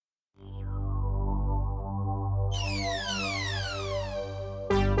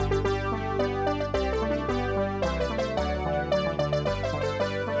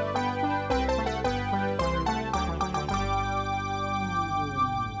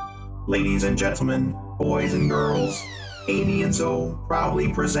Ladies and gentlemen, boys and girls, Amy and Zoe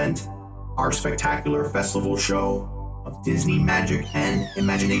proudly present our spectacular festival show of Disney magic and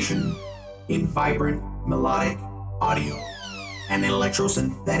imagination in vibrant, melodic audio and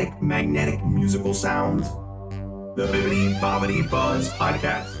electrosynthetic magnetic musical sounds. The Bibbidi Bobbidi Buzz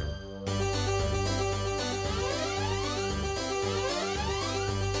Podcast.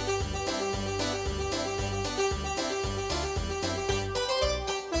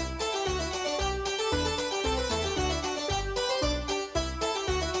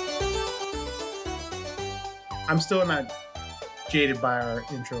 I'm still not jaded by our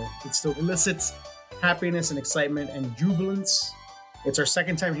intro. It still elicits happiness and excitement and jubilance. It's our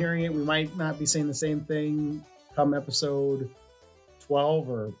second time hearing it. We might not be saying the same thing come episode 12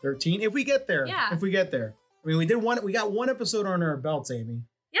 or 13 if we get there. Yeah. If we get there. I mean, we got one episode on our belts, Amy.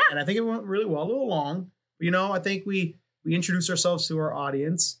 Yeah. And I think it went really well, a little long. But, I think we introduced ourselves to our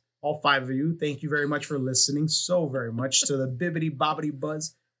audience, all five of you. Thank you very much for listening so very much to the Bibbidi Bobbidi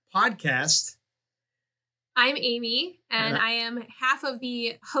Buzz Podcast. I'm Amy, and I am half of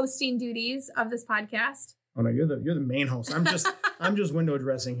the hosting duties of this podcast. Oh no, you're the main host. I'm just window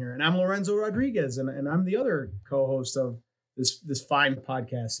dressing here, and I'm Lorenzo Rodriguez, and I'm the other co-host of this fine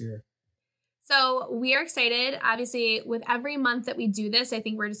podcast here. So we are excited. Obviously, with every month that we do this, I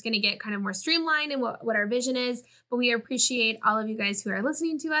think we're just going to get kind of more streamlined in what our vision is. But we appreciate all of you guys who are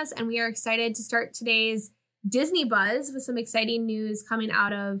listening to us, and we are excited to start today's Disney Buzz with some exciting news coming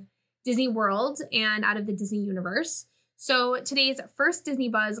out of Disney World and out of the Disney universe. So today's first Disney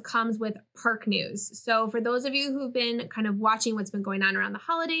Buzz comes with park news. So for those of you who've been kind of watching what's been going on around the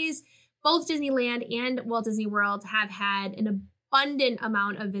holidays, both Disneyland and Walt Disney World have had an abundant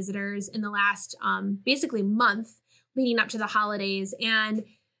amount of visitors in the last basically month leading up to the holidays. And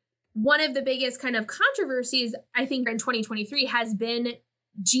one of the biggest kind of controversies, I think, in 2023 has been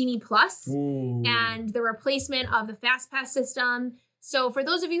Genie Plus and the replacement of the Fast Pass system. So for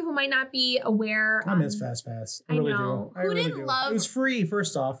those of you who might not be aware, I miss Fast Pass. I really know. Who didn't love? It was free,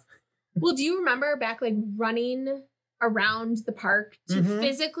 first off. Well, do you remember back running around the park to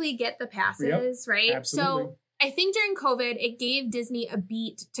physically get the passes, right? Absolutely. So I think during COVID, it gave Disney a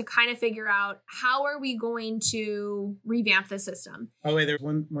beat to kind of figure out how are we going to revamp the system. Oh wait, there's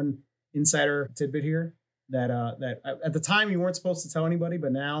one insider tidbit here that at the time you weren't supposed to tell anybody,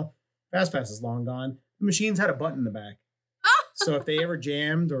 but now Fast Pass is long gone. The machines had a button in the back. So if they ever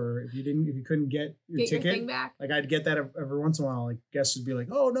jammed or if you couldn't get your ticket, your thing back. Like I'd get that every once in a while. Like guests would be like,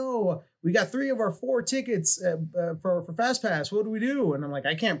 "Oh no, we got 3 of our 4 tickets for Fast Pass. What do we do?" And I'm like,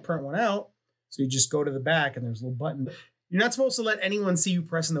 "I can't print one out." So you just go to the back and there's a little button. You're not supposed to let anyone see you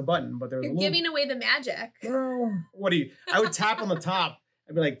pressing the button, but there's giving away the magic. Well, what do you? I would tap on the top.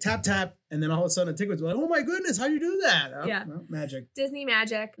 I'd be like, tap, tap. And then all of a sudden a ticket would be like, oh my goodness, how do you do that? Oh, yeah. Well, magic. Disney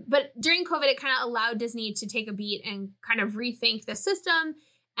magic. But during COVID, it kind of allowed Disney to take a beat and kind of rethink the system.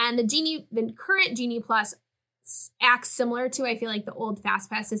 And the current Genie Plus acts similar to, I feel like, the old Fast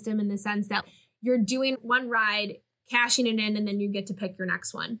Pass system in the sense that you're doing one ride, cashing it in, and then you get to pick your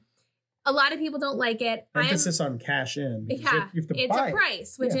next one. A lot of people don't like it. Emphasis on cash in. Yeah, you have to it's buy a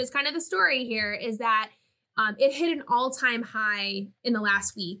price, which is kind of the story here, is that it hit an all-time high in the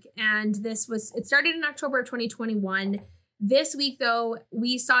last week. And it started in October of 2021. This week, though,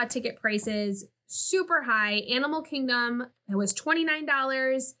 we saw ticket prices super high. Animal Kingdom, it was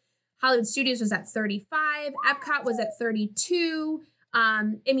 $29. Hollywood Studios was at $35. EPCOT was at $32.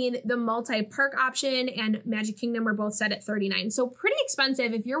 The multi-park option and Magic Kingdom were both set at $39. So pretty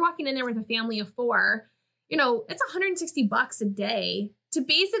expensive. If you're walking in there with a family of 4, it's $160 a day to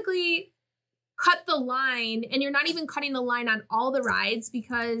basically cut the line, and you're not even cutting the line on all the rides,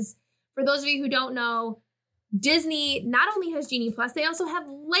 because for those of you who don't know, Disney not only has Genie Plus, they also have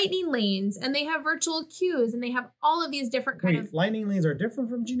lightning lanes, and they have virtual queues, and they have all of these different lightning lanes are different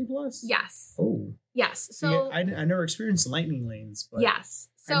from Genie Plus? Yes. Oh. Yes. So I never experienced lightning lanes, but yes.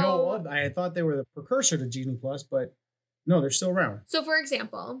 So I thought they were the precursor to Genie Plus, but no, they're still around. So for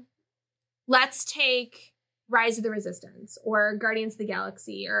example, let's take Rise of the Resistance or Guardians of the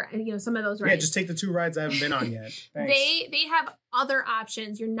Galaxy or some of those rides. Yeah, just take the 2 rides I haven't been on yet. Thanks. They have other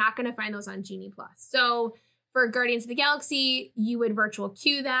options. You're not going to find those on Genie Plus. So for Guardians of the Galaxy, you would virtual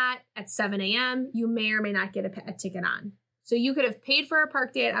queue that at 7 a.m. You may or may not get a ticket on. So you could have paid for a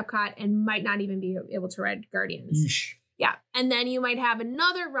park day at Epcot and might not even be able to ride Guardians. Yeesh. Yeah. And then you might have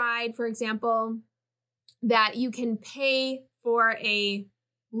another ride, for example, that you can pay for a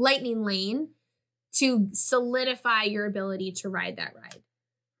lightning lane to solidify your ability to ride that ride.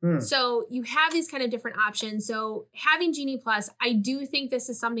 So you have these kind of different options. So having Genie Plus, I do think this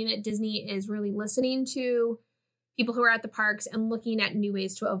is something that Disney is really listening to people who are at the parks and looking at new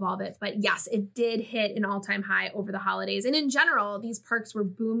ways to evolve it. But yes, it did hit an all-time high over the holidays. And in general, these parks were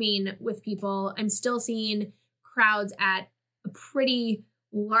booming with people. I'm still seeing crowds at a pretty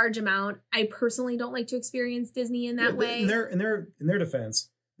large amount. I personally don't like to experience Disney in that way. In their defense,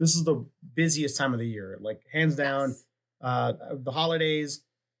 this is the busiest time of the year, like hands down. Yes. The holidays,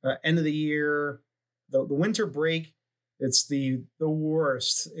 end of the year, the winter break. It's the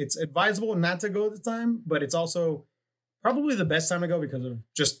worst. It's advisable not to go at the time, but it's also probably the best time to go because of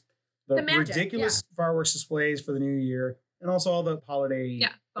just the magic, ridiculous fireworks displays for the new year and also all the holiday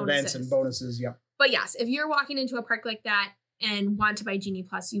events and bonuses. Yeah. But yes, if you're walking into a park like that and want to buy Genie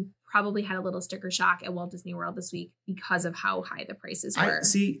Plus, you probably had a little sticker shock at Walt Disney World this week because of how high the prices were.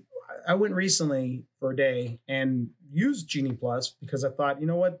 I went recently for a day and used Genie Plus because I thought, you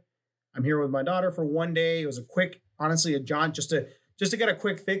know what? I'm here with my daughter for one day. It was a quick, honestly, a jaunt just to get a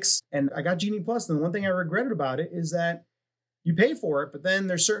quick fix. And I got Genie Plus. And the one thing I regretted about it is that you pay for it, but then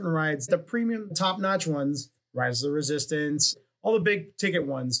there's certain rides, the premium top-notch ones, Rise of the Resistance, all the big ticket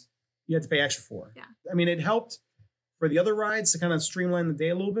ones, you have to pay extra for. Yeah. I mean, it helped for the other rides to kind of streamline the day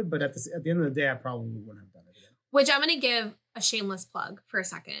a little bit, but at the end of the day, I probably wouldn't have done it again. Which I'm going to give a shameless plug for a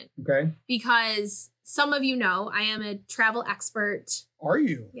second. Okay. Because some of you know I am a travel expert. Are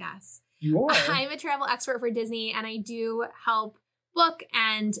you? Yes. You are? I'm a travel expert for Disney, and I do help book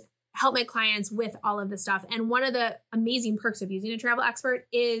and help my clients with all of this stuff. And one of the amazing perks of using a travel expert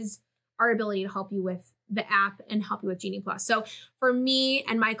is our ability to help you with the app and help you with Genie Plus. So for me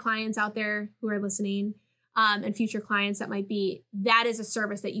and my clients out there who are listening, and future clients that is a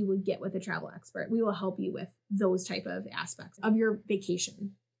service that you would get with a travel expert. We will help you with those type of aspects of your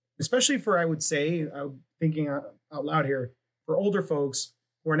vacation. Especially for, I would say, thinking out loud here, for older folks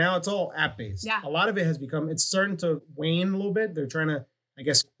where now it's all app-based. Yeah. A lot of it has it's starting to wane a little bit. They're trying to, I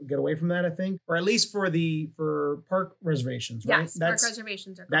guess, get away from that, I think, or at least for park reservations, right? Yes, park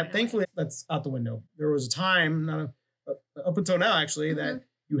reservations are going thankfully, that's out the window. There was a time, up until now, actually, that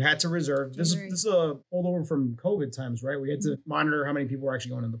you had to reserve. This is a holdover from COVID times, right? We had to monitor how many people were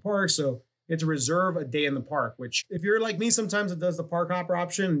actually going in the park. So you had to reserve a day in the park, which if you're like me, sometimes it does the park hopper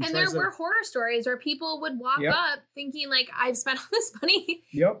option. And there were horror stories where people would walk up thinking like, I've spent all this money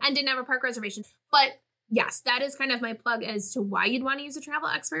and didn't have a park reservation. But yes, that is kind of my plug as to why you'd want to use a travel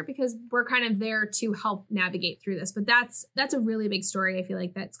expert, because we're kind of there to help navigate through this. But that's a really big story. I feel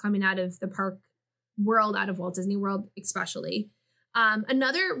like that's coming out of the park world, out of Walt Disney World, especially.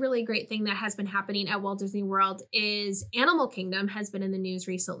 Another really great thing that has been happening at Walt Disney World is Animal Kingdom has been in the news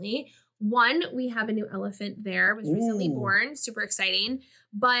recently. One, we have a new elephant there, was recently born, super exciting.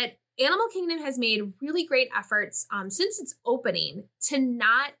 But Animal Kingdom has made really great efforts since its opening to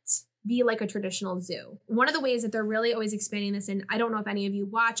not be like a traditional zoo. One of the ways that they're really always expanding this, and I don't know if any of you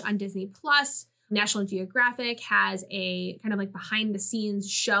watch on Disney Plus, National Geographic has a kind of like behind the scenes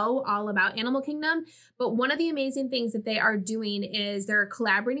show all about Animal Kingdom. But one of the amazing things that they are doing is they're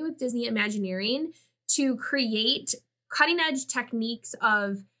collaborating with Disney Imagineering to create cutting edge techniques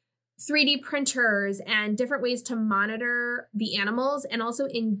of 3D printers and different ways to monitor the animals and also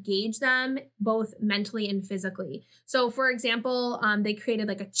engage them both mentally and physically. So for example, they created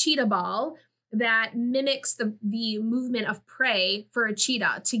like a cheetah ball that mimics the movement of prey for a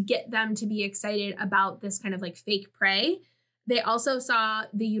cheetah to get them to be excited about this kind of like fake prey. They also saw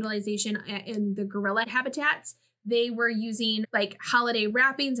the utilization in the gorilla habitats. They were using like holiday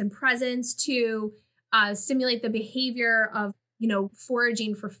wrappings and presents to simulate the behavior of,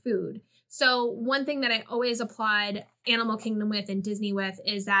 foraging for food. So one thing that I always applaud Animal Kingdom with and Disney with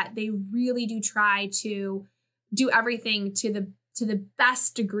is that they really do try to do everything to the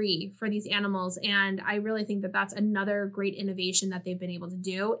best degree for these animals. And I really think that that's another great innovation that they've been able to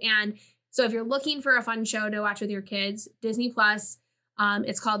do. And so if you're looking for a fun show to watch with your kids, Disney Plus,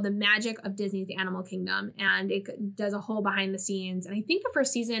 it's called The Magic of Disney's Animal Kingdom. And it does a whole behind the scenes. And I think the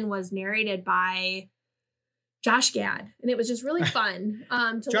first season was narrated by Josh Gad, and it was just really fun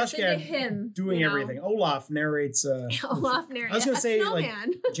to Josh listen Gad to him doing everything. Olaf narrates. Olaf narrates. I was going to say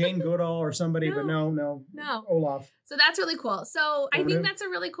snowman. like Jane Goodall or somebody, but no. Olaf. So that's really cool. So I think that's a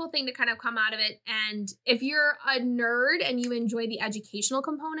really cool thing to kind of come out of it. And if you're a nerd and you enjoy the educational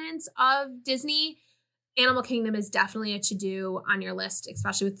components of Disney, Animal Kingdom is definitely a to-do on your list,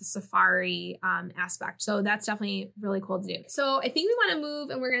 especially with the safari aspect. So that's definitely really cool to do. So I think we want to move,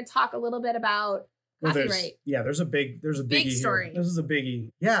 and we're going to talk a little bit about copyright. There's a biggie story here. This is a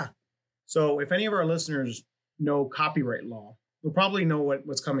biggie. Yeah. So if any of our listeners know copyright law, they'll probably know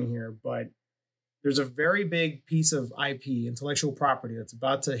what's coming here, but there's a very big piece of IP, intellectual property, that's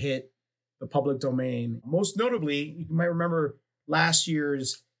about to hit the public domain. Most notably, you might remember last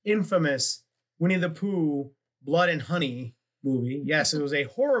year's infamous Winnie the Pooh Blood and Honey movie. Yes, it was a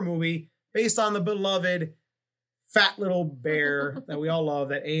horror movie based on the beloved fat little bear that we all love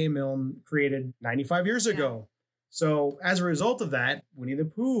that A.A. Milne created 95 years ago. So as a result of that, Winnie the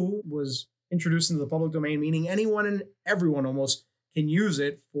Pooh was introduced into the public domain, meaning anyone and everyone almost can use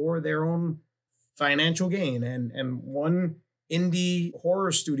it for their own financial gain. And one indie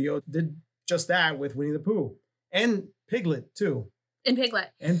horror studio did just that with Winnie the Pooh and Piglet too. And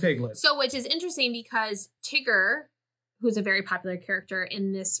Piglet. So, So, which is interesting because Tigger, who's a very popular character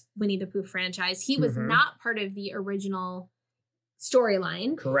in this Winnie the Pooh franchise, he was not part of the original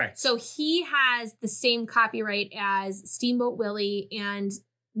storyline. correct. So he has the same copyright as Steamboat Willie and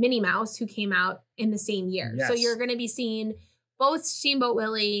Minnie Mouse, who came out in the same year. Yes. So you're going to be seeing both Steamboat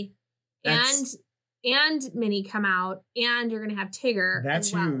Willie and Minnie come out, and you're going to have Tigger. That's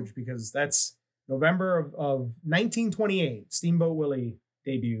as well. huge because that's November of 1928. Steamboat Willie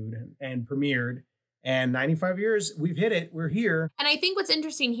debuted and premiered. And 95 years, we've hit it. We're here. And I think what's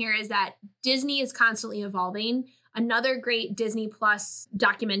interesting here is that Disney is constantly evolving. Another great Disney Plus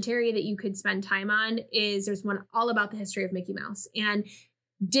documentary that you could spend time on is there's one all about the history of Mickey Mouse. And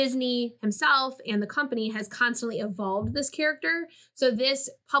Disney himself and the company has constantly evolved this character. So this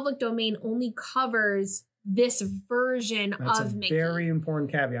public domain only covers this version That's of a Mickey. very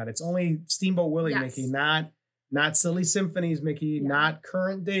important caveat. It's only Steamboat Willie Yes. Mickey, not Silly Symphonies Mickey, Yeah. not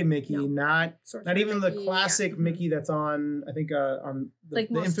current day Mickey, No. not even the Mickey, classic yeah. Mickey that's on, I think, on the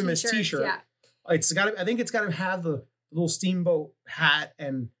most infamous t-shirts, T-shirt. Yeah. I think it's got to have the little steamboat hat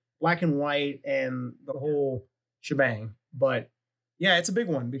and black and white and the whole shebang. But yeah, it's a big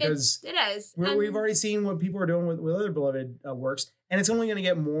one because It is. we've already seen what people are doing with other beloved works, and it's only going to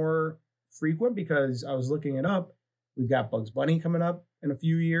get more frequent because I was looking it up. We've got Bugs Bunny coming up in a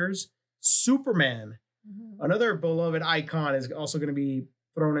few years. Superman, another beloved icon, is also going to be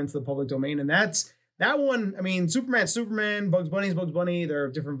thrown into the public domain, and that one. I mean, Superman, Bugs Bunny's Bugs Bunny. There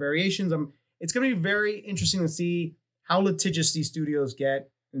are different variations. It's going to be very interesting to see how litigious these studios get.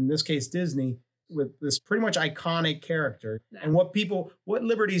 In this case, Disney, with this pretty much iconic character, and what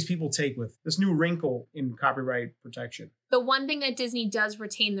liberties people take with this new wrinkle in copyright protection. The one thing that Disney does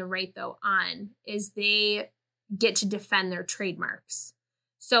retain the right, though, on is they get to defend their trademarks.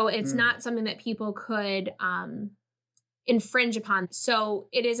 So it's not something that people could infringe upon. So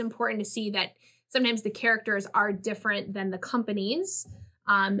it is important to see that sometimes the characters are different than the companies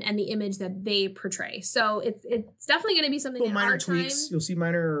and the image that they portray. So it's definitely going to be something in minor our tweaks. time. You'll see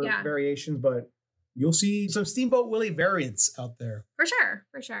minor variations, but you'll see some Steamboat Willie variants out there. For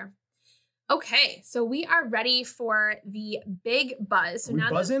sure. Okay, so we are ready for the big buzz. So We're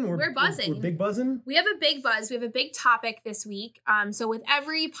buzzing. We're buzzing. We're big buzzing. We have a big buzz. We have a big topic this week. So with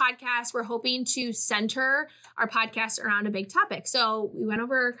every podcast, we're hoping to center our podcast around a big topic. So we went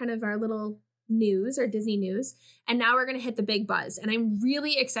over kind of our little news, our Disney news, and now we're going to hit the big buzz. And I'm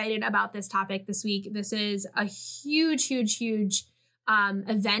really excited about this topic this week. This is a huge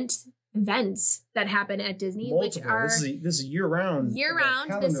events that happen at Disney, Multiple. which are this is year round.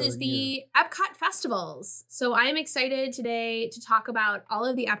 This is the EPCOT festivals. So I'm excited today to talk about all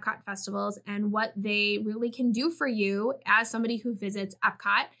of the EPCOT festivals and what they really can do for you as somebody who visits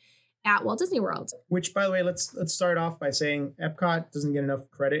EPCOT at Walt Disney World. Which, by the way, let's start off by saying EPCOT doesn't get enough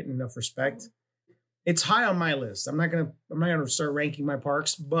credit and enough respect. It's high on my list. I'm not gonna start ranking my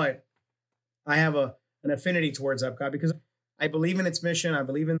parks, but I have an affinity towards EPCOT because I believe in its mission. I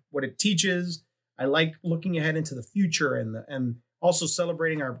believe in what it teaches. I like looking ahead into the future and also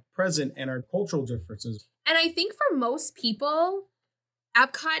celebrating our present and our cultural differences. And I think for most people,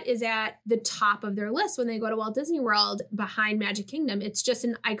 EPCOT is at the top of their list when they go to Walt Disney World behind Magic Kingdom. It's just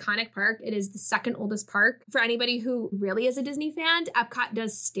an iconic park. It is the second oldest park. For anybody who really is a Disney fan, EPCOT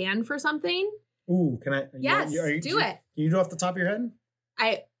does stand for something. Ooh, can I? Yes, do it. Can you do it off the top of your head?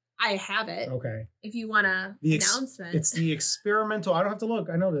 I have it. Okay. If you want to announcement. It's the experimental, I don't have to look,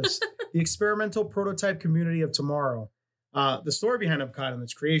 I know this. The experimental prototype community of tomorrow. The story behind EPCOT and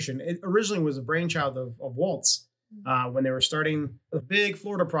its creation, it originally was a brainchild of Walt's when they were starting a big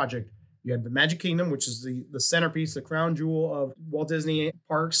Florida project. You had the Magic Kingdom, which is the centerpiece, the crown jewel of Walt Disney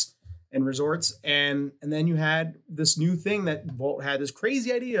parks and resorts. And then you had this new thing that Walt had, this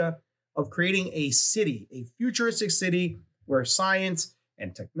crazy idea of creating a city, a futuristic city where science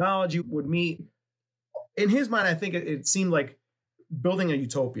and technology would meet. In his mind, I think it seemed like building a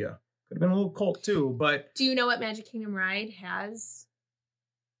utopia. Could have been a little cult too, but... Do you know what Magic Kingdom Ride has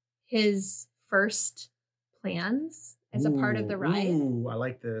his first plans as a part of the ride? Ooh, I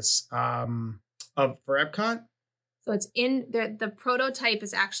like this. For EPCOT? So it's in... The prototype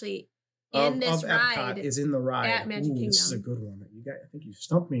is actually in this of ride. EPCOT is in the ride. At Magic Kingdom. This is a good one. I think you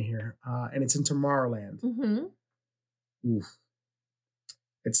stumped me here. And it's in Tomorrowland. Mm-hmm. Oof.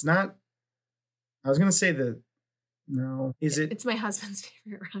 It's not. I was gonna say no. Is it? It's my husband's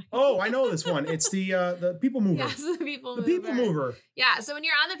favorite ride. Oh, I know this one. It's the People Mover. Yes, the People Mover. The People Mover. Yeah. So when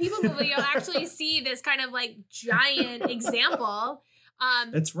you're on the People Mover, you'll actually see this kind of like giant example.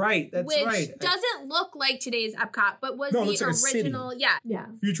 That's right. Which doesn't look like today's EPCOT, but was the like original. Yeah.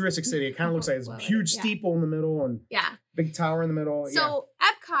 Futuristic city. It kind of looks like this huge steeple in the middle and big tower in the middle. So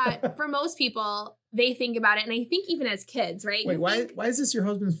EPCOT, for most people, they think about it, and I think even as kids, right? Wait, why is this your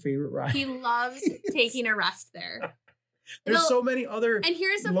husband's favorite ride? He loves taking a rest there. There's so many other and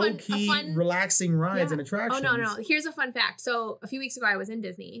here's a low-key, fun relaxing rides and attractions. Oh, no. Here's a fun fact. So a few weeks ago, I was in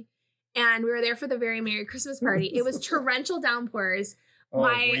Disney, and we were there for the very Merry Christmas party. It was torrential downpours.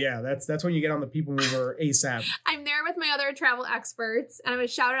 That's when you get on the People Mover ASAP. I'm there with my other travel experts, and I would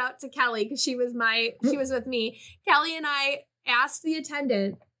shout out to Kelly because she was with me. Kelly and I asked the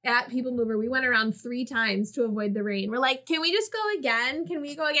attendant at People Mover. We went around 3 times to avoid the rain. We're like, can we just go again? Can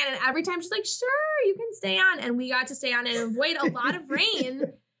we go again? And every time she's like, sure, you can stay on. And we got to stay on and avoid a lot of rain.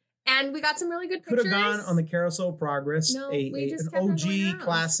 And we got some really good pictures. Could have gone on the Carousel of Progress, an OG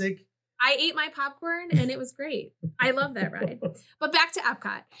classic. I ate my popcorn and it was great. I love that ride. But back to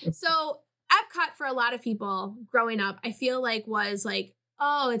EPCOT. So EPCOT, for a lot of people growing up, I feel like was like,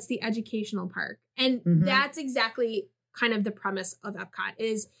 oh, it's the educational park. And that's exactly kind of the premise of EPCOT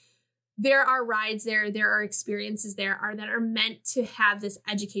is there are rides there are experiences that are meant to have this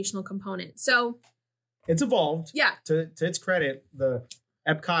educational component. So it's evolved. Yeah. To its credit, the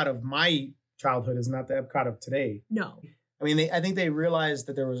EPCOT of my childhood is not the EPCOT of today. No. I mean, I think they realized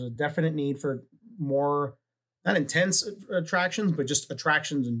that there was a definite need for more, not intense attractions, but just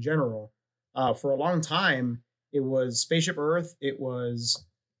attractions in general. For a long time, it was Spaceship Earth. It was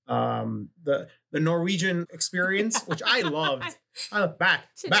the Norwegian experience, which I loved.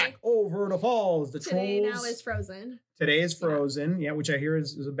 Back over the falls. Today Trolls. Now is Frozen. Today is Frozen, which I hear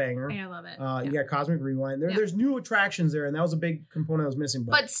is a banger. I love it. You got Cosmic Rewind. There's new attractions there, and that was a big component that was missing.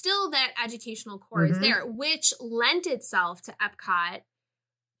 But still, that educational core is there, which lent itself to EPCOT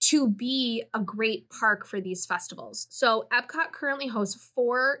to be a great park for these festivals. So EPCOT currently hosts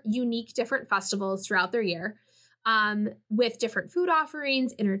 4 unique different festivals throughout their year, with different food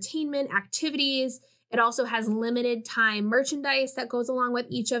offerings, entertainment, activities. It also has limited time merchandise that goes along with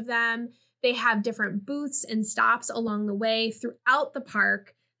each of them. They have different booths and stops along the way throughout the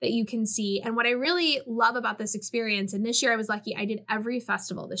park that you can see. And what I really love about this experience, and this year I was lucky, I did every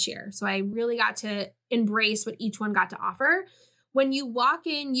festival this year. So I really got to embrace what each one got to offer. When you walk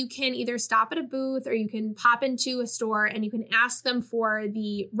in, you can either stop at a booth or you can pop into a store and you can ask them for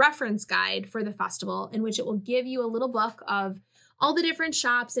the reference guide for the festival, in which it will give you a little book of all the different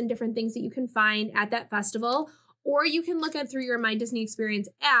shops and different things that you can find at that festival. Or you can look at through your My Disney Experience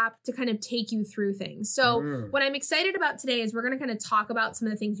app to kind of take you through things. So what I'm excited about today is we're going to kind of talk about some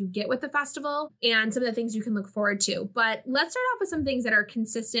of the things you get with the festival and some of the things you can look forward to. But let's start off with some things that are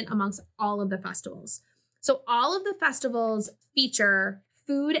consistent amongst all of the festivals. So all of the festivals feature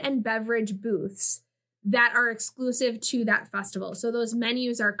food and beverage booths that are exclusive to that festival. So those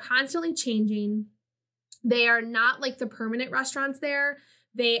menus are constantly changing. They are not like the permanent restaurants there.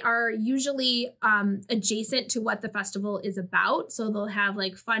 They are usually adjacent to what the festival is about. So they'll have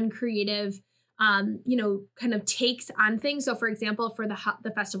like fun, creative, kind of takes on things. So for example, for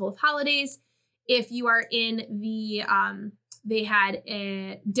the Festival of Holidays, if you are in the, they had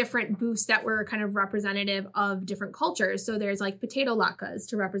different booths that were kind of representative of different cultures. So there's like potato latkes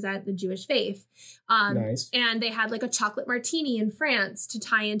to represent the Jewish faith. Nice. And they had like a chocolate martini in France to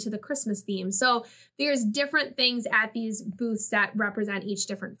tie into the Christmas theme. So there's different things at these booths that represent each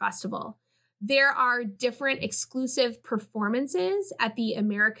different festival. There are different exclusive performances at the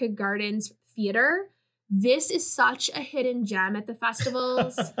America Gardens Theater. This is such a hidden gem at the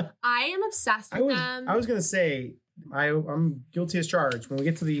festivals. I am obsessed with them. I was going to say, I'm guilty as charged. When we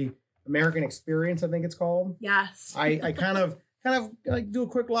get to the American Experience, I think it's called. Yes. I kind of like do a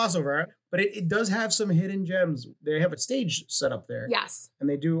quick gloss over it, but it does have some hidden gems. They have a stage set up there. Yes. And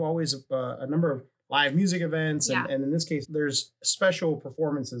they do always a number of live music events. And in this case, there's special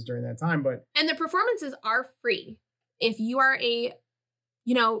performances during that time. And the performances are free. If you are a,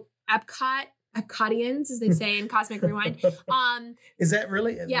 EPCOTians, as they say in Cosmic Rewind. Is that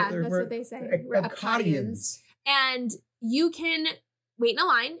really? Yeah, that's what they say. We're EPCOTians. And you can wait in a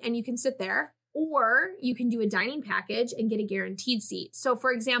line and you can sit there, or you can do a dining package and get a guaranteed seat. So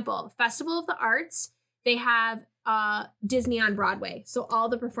for example, Festival of the Arts, they have Disney on Broadway. So all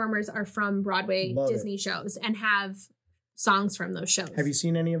the performers are from Broadway Disney shows and have songs from those shows. Have you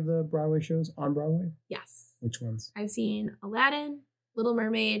seen any of the Broadway shows on Broadway? Yes. Which ones? I've seen Aladdin, Little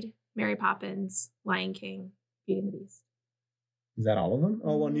Mermaid, Mary Poppins, Lion King, Beauty and the Beast. Is that all of them?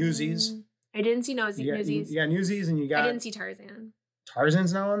 Oh, well, Newsies. I didn't see Newsies. You got Newsies and you got... I didn't see Tarzan.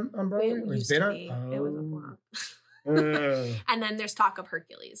 Tarzan's now on Broadway? It used to be. It was a flop. And then there's talk of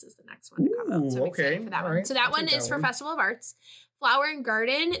Hercules is the next one to come out. So I'm excited for that one. Right. So that one is for Festival of Arts. Flower and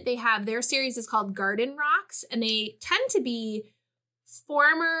Garden, they have their series is called Garden Rocks, and they tend to be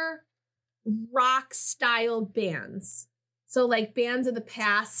former rock style bands. So like bands of the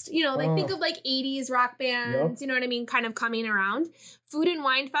past, think of like 80s rock bands, you know what I mean? Kind of coming around. Food and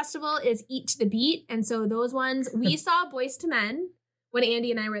Wine Festival is Eat to the Beat. And so those ones, we saw Boys to Men when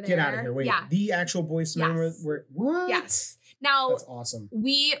Andy and I were there. Get out of here. Wait, the actual Boys to Men were what? Yes. Now, that's awesome.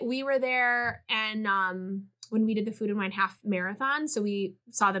 We were there and when we did the Food and Wine Half Marathon, so we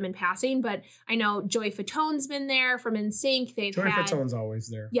saw them in passing, but I know Joey Fatone's been there from NSYNC. Joey Fatone's always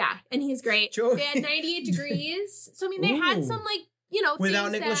there. Yeah, and he's great. They had 98 Degrees. So, I mean, they had some,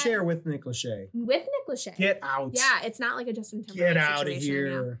 without Nick Lachey or with Nick Lachey? With Nick Lachey. Get out. Yeah, it's not like a Justin Timberlake Get out of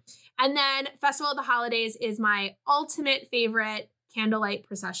here. Yeah. And then Festival of the Holidays is my ultimate favorite candlelight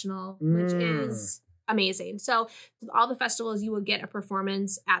processional, which is amazing. So, with all the festivals, you will get a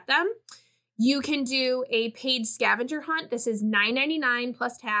performance at them. You can do a paid scavenger hunt. This is $9.99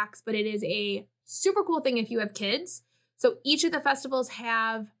 plus tax, but it is a super cool thing if you have kids. So each of the festivals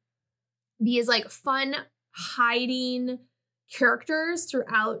have these like fun hiding characters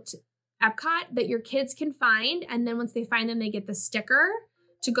throughout EPCOT that your kids can find. And then once they find them, they get the sticker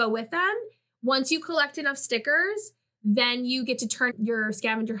to go with them. Once you collect enough stickers, then you get to turn your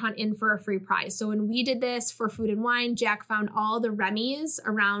scavenger hunt in for a free prize. So when we did this for Food and Wine, Jack found all the Remy's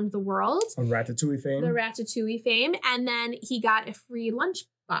around the world. Of Ratatouille fame. The Ratatouille fame. And then he got a free lunch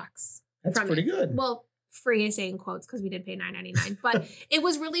box. That's pretty good. Well, free, I say in quotes because we did pay $9.99. But it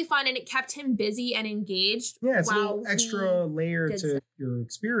was really fun and it kept him busy and engaged. Yeah, it's a little extra layer to your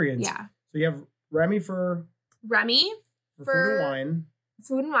experience. Yeah. So you have Remy for Food and Wine.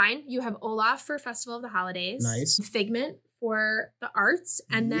 Food and Wine. You have Olaf for Festival of the Holidays. Nice. Figment for the arts.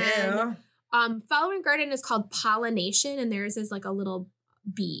 And then Flower and Garden is called Pollination, and theirs is like a little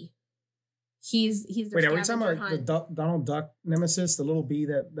bee. He's their Wait, are we talking about the Donald Duck nemesis, the little bee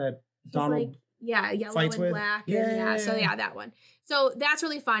that Donald yellow fights and with? Black. So that one. So that's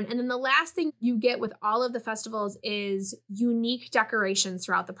really fun. And then the last thing you get with all of the festivals is unique decorations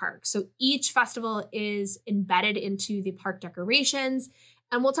throughout the park. So each festival is embedded into the park decorations.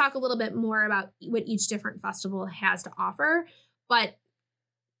 And we'll talk a little bit more about what each different festival has to offer. But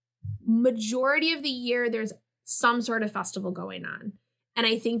majority of the year, there's some sort of festival going on. And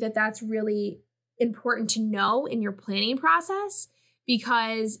I think that that's really important to know in your planning process,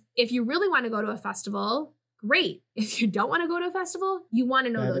 because if you really want to go to a festival, great. If you don't want to go to a festival, you want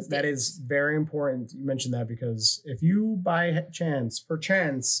to know those dates. That is very important. You mentioned that because if you by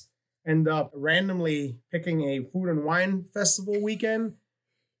perchance end up randomly picking a Food and Wine Festival weekend,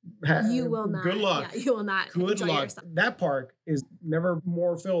 you will not. Good luck. Yeah, you will not. Good luck. Yourself. That park is never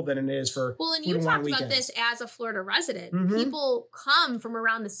more filled than it is for and you talked about this as a Florida resident. Mm-hmm. People come from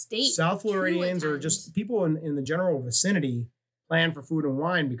around the state. South Floridians or just people in the general vicinity plan for Food and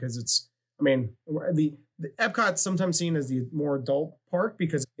Wine because the Epcot's sometimes seen as the more adult park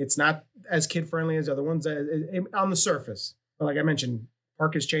because it's not as kid friendly as other ones on the surface. But like I mentioned,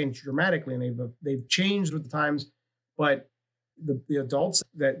 park has changed dramatically and they've changed with the times, but the adults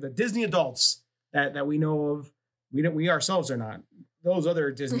the Disney adults that we know of, we ourselves are not. Those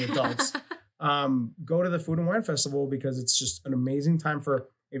other Disney adults go to the Food and Wine Festival because it's just an amazing time for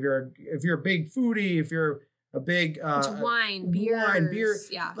if you're a big foodie, if you're a big wine, beer,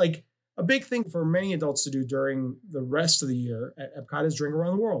 yeah. Like a big thing for many adults to do during the rest of the year at Epcot is drink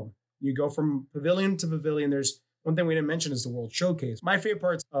around the world. You go from pavilion to pavilion. There's one thing we didn't mention is the World Showcase. My favorite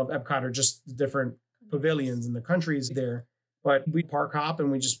parts of Epcot are just the different pavilions and the countries there. But we park hop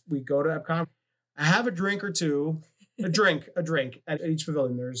and we go to Epcot. I have a drink or two, a drink at each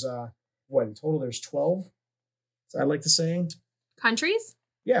pavilion. There's in total there's 12. So I like to say countries.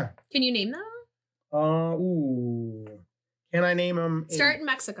 Yeah. Can you name them? Can I name them? Start in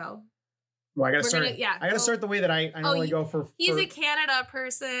Mexico. Well, I gotta start. I gotta start the way that I normally go for. He's a Canada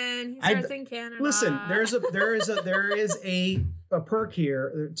person. He starts in Canada. Listen, there is a perk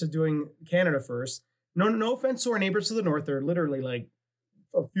here to doing Canada first. No offense to our neighbors to the north. They're literally like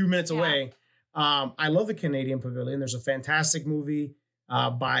a few minutes away. I love the Canadian Pavilion. There's a fantastic movie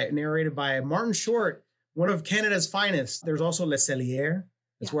narrated by Martin Short, one of Canada's finest. There's also Le Cellier.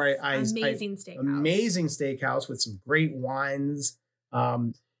 That's where amazing steakhouse with some great wines.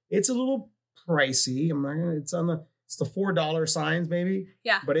 It's a little pricey. It's It's the $4 signs maybe.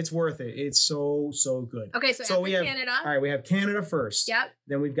 Yeah. But it's worth it. It's so good. Okay, so we have Canada. All right, we have Canada first. Yep.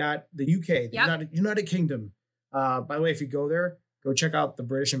 Then we've got the UK, the United Kingdom. By the way, if you go there, go check out the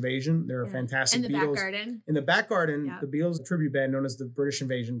British Invasion. They're a fantastic in the Beatles. back garden. In the back garden, the Beatles tribute band known as the British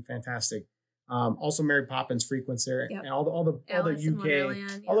Invasion, fantastic. Also Mary Poppins frequents there, and all the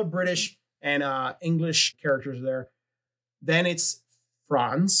UK, all the British and English characters are there. Then it's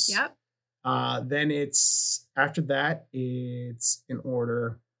France. Yep. Then it's after that, it's in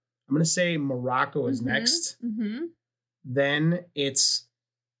order. I'm gonna say Morocco is next. Mm-hmm. Then is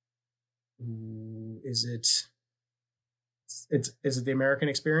it the American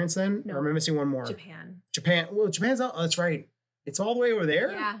Experience then? No. Or am I missing one more? Japan. Well, Japan's out. Oh, that's right. It's all the way over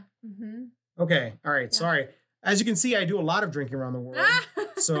there? Yeah. Mm-hmm. Okay. All right. Yeah. Sorry. As you can see, I do a lot of drinking around the world.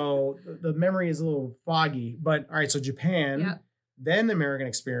 So the memory is a little foggy. But all right. So Japan, then the American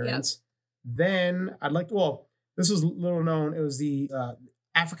Experience. Then this was little known. It was the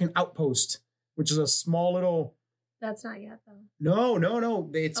African Outpost, which is a small little. That's not yet though. No.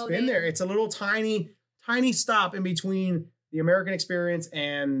 It's been there. It's a little tiny stop in between the American Experience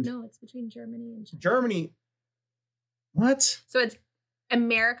and. No, it's between Germany and China. Germany. What? So it's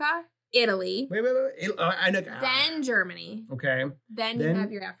America, Italy. Wait. Then Germany. Okay. Then you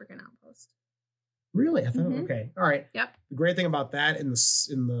have your African Outpost. Really? I thought, okay. All right. Yep. The great thing about that in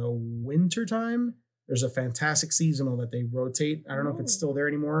the winter time, there's a fantastic seasonal that they rotate. I don't know if it's still there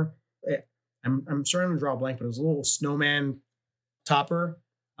anymore. I'm starting to draw a blank, but it was a little snowman topper.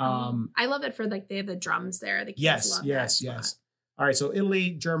 I love it for they have the drums there. The kids love that. Yes. All right. So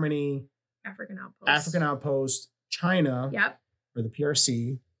Italy, Germany, African Outpost, China. Yep. For the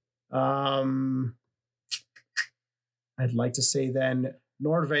PRC. I'd like to say then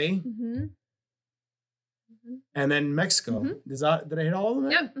Norway. Mm-hmm. And then Mexico. Mm-hmm. Did I hit all of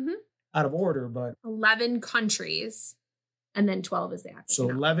them? Yep. Mm-hmm. Out of order, but 11 countries, and then 12 is the African. So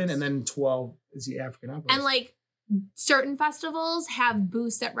 11 and then 12 is the African Outpost. And certain festivals have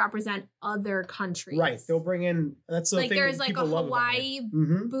booths that represent other countries. Right. They'll bring in. That's the thing. There's a Hawaii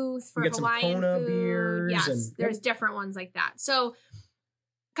booth for Hawaiian Kona food. beers. Yes, there's different ones like that. So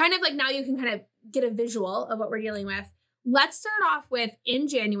kind of now you can kind of get a visual of what we're dealing with. Let's start off with, in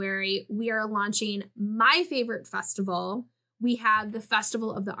January, we are launching my favorite festival. We have the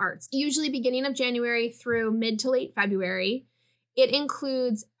Festival of the Arts, usually beginning of January through mid to late February. It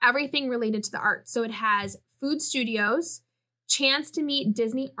includes everything related to the arts. So it has food studios, chance to meet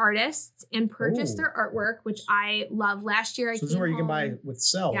Disney artists and purchase their artwork, which I love. Last year, this is where you can buy with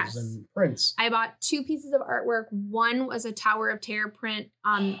cells and prints. I bought 2 pieces of artwork. One was a Tower of Terror print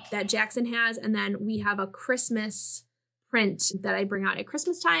that Jackson has, and then we have a Christmas print that I bring out at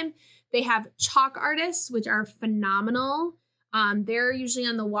Christmas time. They have chalk artists, which are phenomenal. They're usually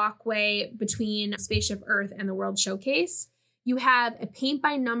on the walkway between Spaceship Earth and the World Showcase. You have a paint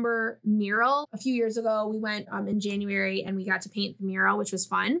by number mural. A few years ago, we went in January and we got to paint the mural, which was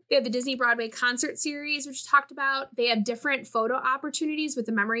fun. They have the Disney Broadway concert series, which we talked about. They have different photo opportunities with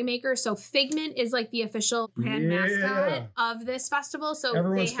the Memory Maker. So Figment is the official brand mascot of this festival. So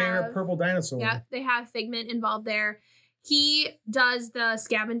everyone's favorite purple dinosaur. Yeah, they have Figment involved there. He does the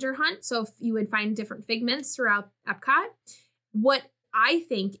scavenger hunt. So you would find different Figments throughout EPCOT. What I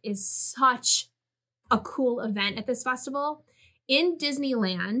think is such a cool event at this festival, in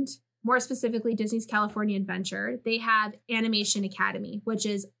Disneyland, more specifically Disney's California Adventure, they have Animation Academy, which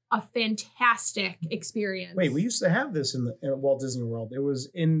is a fantastic experience. Wait, we used to have this in Walt Disney World. It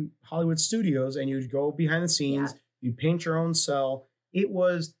was in Hollywood Studios, and you'd go behind the scenes, you'd paint your own cell. It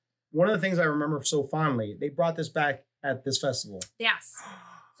was one of the things I remember so fondly. They brought this back at this festival. Yes.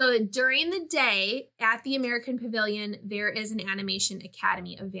 So during the day at the American Pavilion, there is an Animation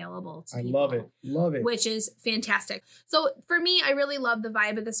Academy available to people. Love it. Which is fantastic. So for me, I really love the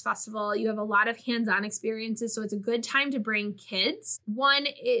vibe of this festival. You have a lot of hands-on experiences, so it's a good time to bring kids. One,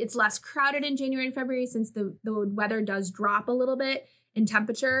 it's less crowded in January and February since the weather does drop a little bit in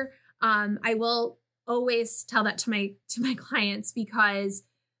temperature. I will always tell that to my clients because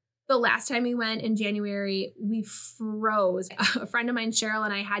the last time we went in January, we froze. A friend of mine, Cheryl,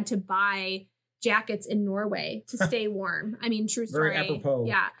 and I had to buy jackets in Norway to stay warm. I mean, true story. Very apropos.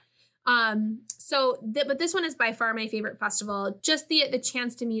 Yeah. But this one is by far my favorite festival. Just the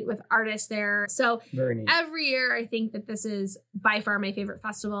chance to meet with artists there. So very neat. Every year, I think that this is by far my favorite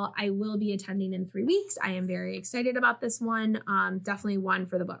festival. I will be attending in 3 weeks. I am very excited about this one. Definitely one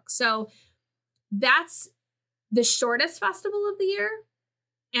for the book. So that's the shortest festival of the year.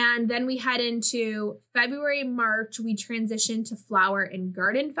 And then we head into February, March, we transition to Flower and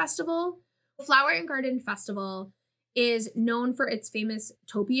Garden Festival. Flower and Garden Festival is known for its famous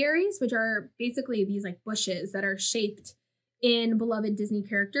topiaries, which are basically these like bushes that are shaped in beloved Disney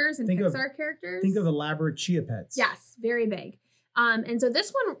characters and Pixar characters. Think of elaborate chia pets. Yes, very big. And so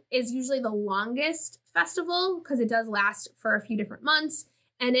this one is usually the longest festival because it does last for a few different months.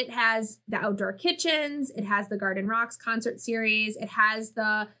 And it has the outdoor kitchens. It has the Garden Rocks concert series. It has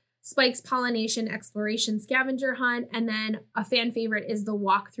the Spike's Pollination Exploration Scavenger Hunt. And then a fan favorite is the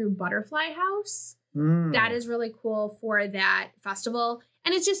Walk Through Butterfly House. That is really cool for that festival.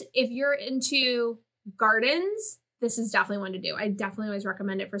 And it's just, if you're into gardens, this is definitely one to do. I definitely always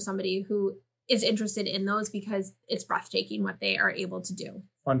recommend it for somebody who is interested in those because it's breathtaking what they are able to do.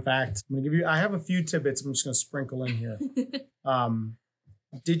 Fun fact. I have a few tidbits I'm just going to sprinkle in here.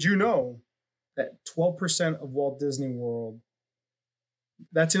 Did you know that 12% of Walt Disney World,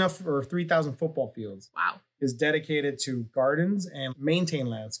 that's enough for 3,000 football fields. Wow. Is dedicated to gardens and maintained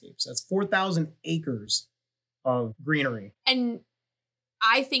landscapes. That's 4,000 acres of greenery. And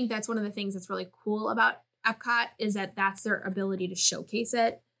I think that's one of the things that's really cool about EPCOT is that that's their ability to showcase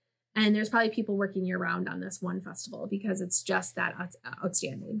it. And there's probably people working year round on this one festival because it's just that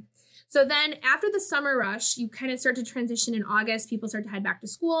outstanding. So then after the summer rush, you kind of start to transition in August. People start to head back to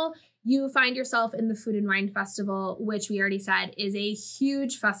school. You find yourself in the Food and Wine Festival, which we already said is a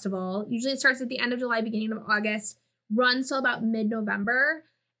huge festival. Usually it starts at the end of July, beginning of August, runs till about mid-November.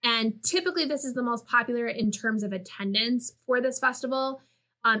 And typically this is the most popular in terms of attendance for this festival.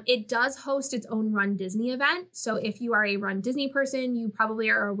 It does host its own Run Disney event. So if you are a Run Disney person, you probably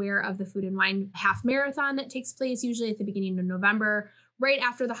are aware of the Food and Wine Half Marathon that takes place usually at the beginning of November, right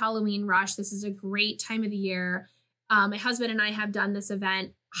after the Halloween rush. This is a great time of the year. My husband and I have done this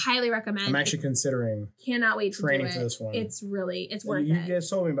event. Highly recommend. I'm actually considering Cannot wait to training do it. for this one. It's worth it. You guys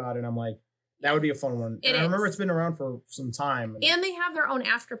told me about it, and I'm like, that would be a fun one. And I remember it's been around for some time. And they have their own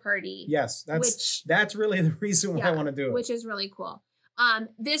after party. Yes, that's really the reason why I want to do it. Which is really cool.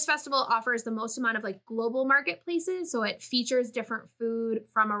 This festival offers the most amount of like global marketplaces. So it features different food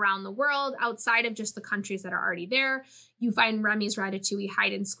from around the world outside of just the countries that are already there. You find Remy's Ratatouille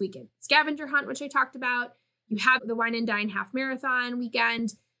Hide and Squeak and Scavenger Hunt, which I talked about. You have the Wine and Dine Half Marathon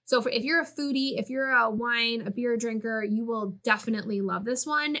weekend. So if you're a foodie, if you're a beer drinker, you will definitely love this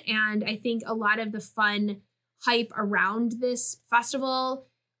one. And I think a lot of the fun hype around this festival,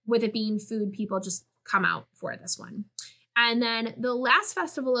 with it being food, people just come out for this one. And then the last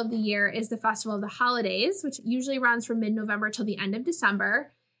festival of the year is the Festival of the Holidays, which usually runs from mid-November till the end of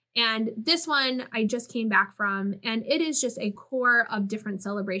December. And this one I just came back from, and it is just a core of different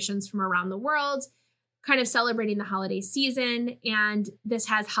celebrations from around the world, kind of celebrating the holiday season. And this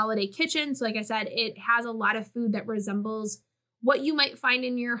has holiday kitchens. Like I said, it has a lot of food that resembles what you might find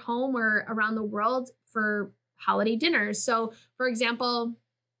in your home or around the world for holiday dinners. So for example,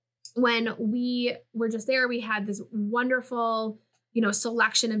 when we were just there, we had this wonderful,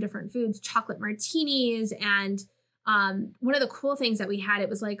 selection of different foods, chocolate martinis. And one of the cool things that we had, it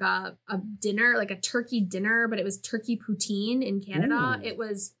was like a dinner, like a turkey dinner, but it was turkey poutine in Canada. Ooh. It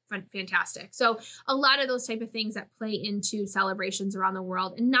was fantastic. So a lot of those type of things that play into celebrations around the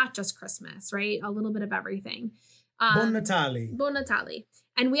world, and not just Christmas, right? A little bit of everything. Bon Natale. Bon Natale.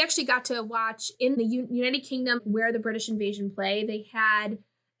 And we actually got to watch in the United Kingdom where the British invasion play. They had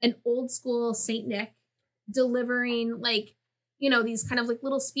an old school Saint Nick delivering these kind of like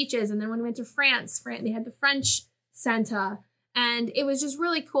little speeches. And then when we went to France, they had the French Santa. And it was just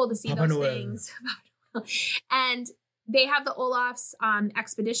really cool to see Papa those Noel. things. And they have the Olaf's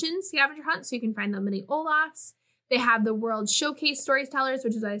Expedition Scavenger Hunt, so you can find the mini Olafs. They have the World Showcase Storytellers,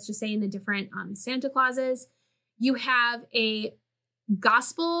 which is what I was just saying, the different Santa Clauses. You have a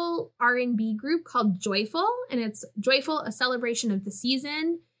gospel R&B group called Joyful, and it's Joyful, a celebration of the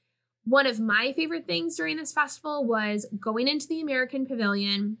season. One of my favorite things during this festival was going into the American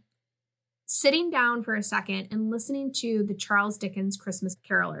Pavilion, sitting down for a second and listening to the Charles Dickens Christmas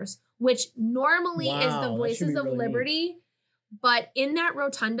Carolers, which normally is the Voices of Liberty. Neat. But in that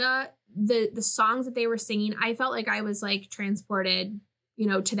rotunda, the songs that they were singing, I felt like I was like transported,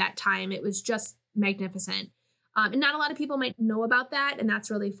 to that time. It was just magnificent. And not a lot of people might know about that, and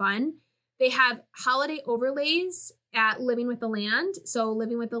that's really fun. They have holiday overlays at Living with the Land. So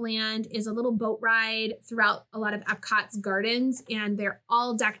Living with the Land is a little boat ride throughout a lot of EPCOT's gardens, and they're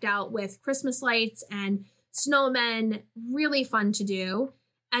all decked out with Christmas lights and snowmen. Really fun to do.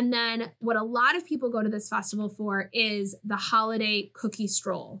 And then what a lot of people go to this festival for is the holiday cookie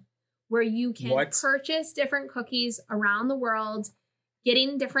stroll, where you can purchase different cookies around the world,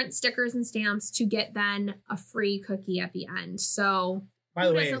 getting different stickers and stamps to get then a free cookie at the end. So by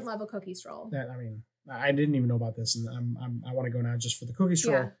the way, who doesn't love a cookie stroll? I didn't even know about this, and I want to go now just for the cookie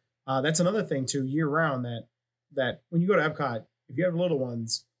stroll. Yeah. That's another thing too, year round, that that when you go to Epcot, if you have little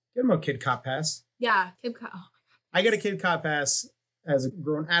ones, get them a Kid Cop pass. Yeah, Kid Cop. Oh, I get a Kid Cop pass as a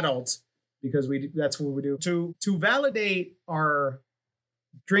grown adult because that's what we do to validate our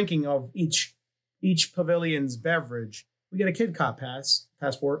drinking of each pavilion's beverage. We get a Kid Cop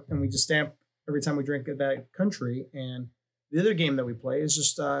passport, and we just stamp every time we drink at that country. And the other game that we play is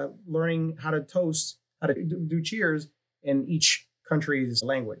just learning how to toast, how to do cheers in each country's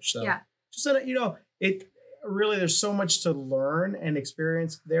language. So just so that, it really, there's so much to learn and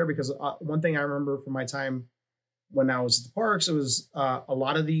experience there, because one thing I remember from my time when I was at the parks, it was a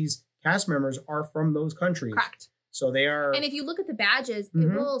lot of these cast members are from those countries. Correct. So they are. And if you look at the badges,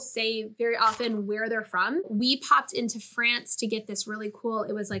 it will say very often where they're from. We popped into France to get this really cool.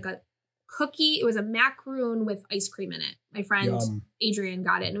 It was like a cookie. It was a macaroon with ice cream in it. My friend Adrian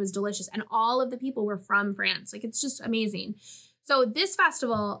got it, and it was delicious. And all of the people were from France. Like, it's just amazing. So this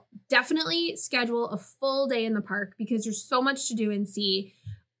festival, definitely schedule a full day in the park because there's so much to do and see.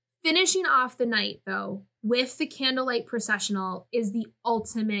 Finishing off the night, though, with the candlelight processional is the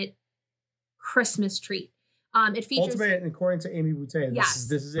ultimate Christmas treat. It features ultimate, according to Amy Boutte.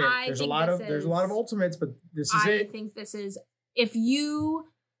 This is it. There's a lot of ultimates, but this is it. I think this is,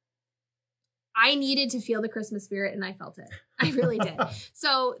 I needed to feel the Christmas spirit, and I felt it. I really did.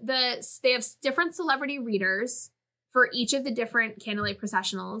 So they have different celebrity readers for each of the different candlelight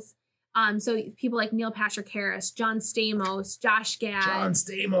processionals. So people like Neil Patrick Harris, John Stamos, Josh Gad. John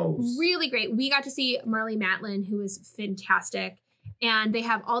Stamos. Really great. We got to see Marlee Matlin, who was fantastic. And they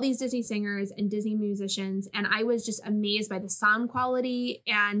have all these Disney singers and Disney musicians. And I was just amazed by the sound quality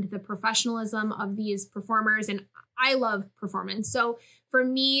and the professionalism of these performers. And I love performance. So for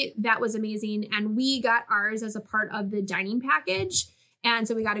me, that was amazing. And we got ours as a part of the dining package. And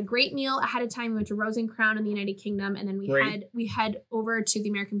so we got a great meal ahead of time. We went to Rose and Crown in the United Kingdom. And then we head over to the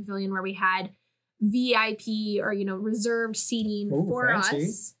American Pavilion where we had VIP or, reserved seating for fancy.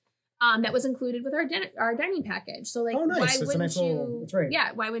 Us. That was included with our dining package. So like, nice. Why wouldn't you? That's right.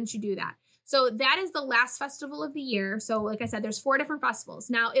 Yeah, why wouldn't you do that? So that is the last festival of the year. So like I said, there's 4 different festivals.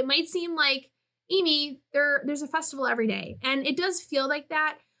 Now it might seem like, Amy, there's a festival every day, and it does feel like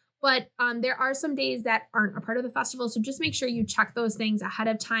that. But there are some days that aren't a part of the festival. So just make sure you check those things ahead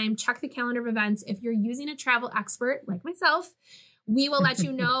of time. Check the calendar of events. If you're using a travel expert like myself, we will let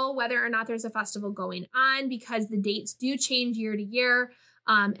you know whether or not there's a festival going on, because the dates do change year to year.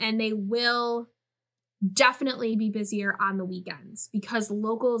 And they will definitely be busier on the weekends because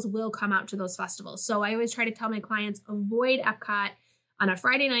locals will come out to those festivals. So I always try to tell my clients, avoid Epcot on a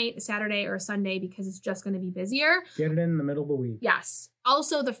Friday night, a Saturday, or a Sunday because it's just going to be busier. Get it in the middle of the week. Yes.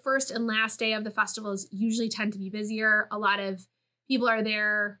 Also, the first and last day of the festivals usually tend to be busier. A lot of people are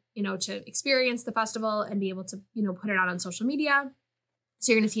there, to experience the festival and be able to, put it out on social media.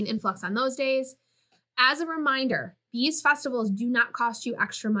 So you're going to see an influx on those days. As a reminder, these festivals do not cost you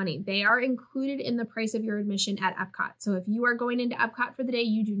extra money. They are included in the price of your admission at Epcot. So if you are going into Epcot for the day,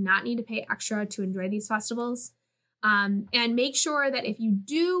 you do not need to pay extra to enjoy these festivals. And make sure that if you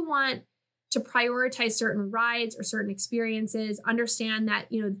do want to prioritize certain rides or certain experiences, understand that,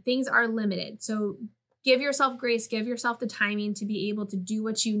 things are limited. So give yourself grace, give yourself the timing to be able to do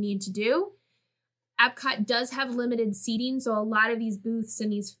what you need to do. Epcot does have limited seating, so a lot of these booths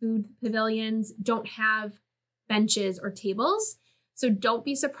and these food pavilions don't have benches or tables. So don't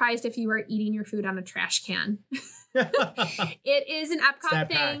be surprised if you are eating your food on a trash can. It is an Epcot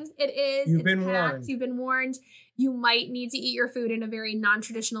thing. Packed. It is. You've been warned. You've been warned. You might need to eat your food in a very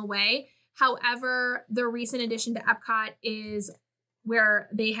non-traditional way. However, the recent addition to Epcot is where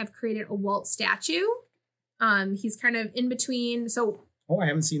they have created a Walt statue. He's kind of in between. So I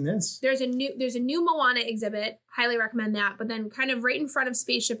haven't seen this. There's a new Moana exhibit. Highly recommend that. But then kind of right in front of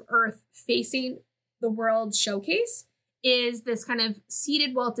Spaceship Earth, facing the World Showcase, is this kind of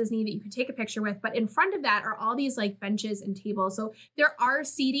seated Walt Disney that you can take a picture with. But in front of that are all these like benches and tables. So there are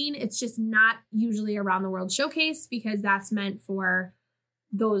seating. It's just not usually around the World Showcase because that's meant for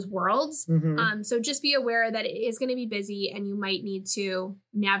those worlds. Mm-hmm. So just be aware that it is going to be busy and you might need to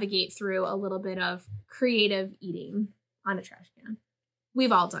navigate through a little bit of creative eating on a trash can.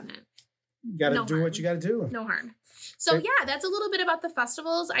 We've all done it. You got to do what you got to do. No harm. So yeah, that's a little bit about the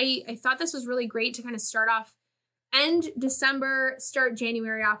festivals. I thought this was really great to kind of start off end December, start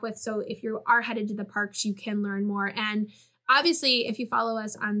January off with. So if you are headed to the parks, you can learn more. And obviously, if you follow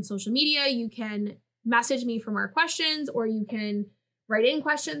us on social media, you can message me for more questions, or you can write in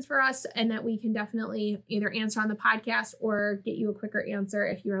questions for us, and that we can definitely either answer on the podcast or get you a quicker answer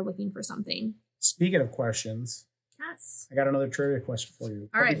if you are looking for something. Speaking of questions, yes, I got another trivia question for you.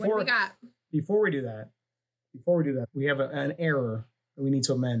 All right, what do we got? Before we do that, we have an error that we need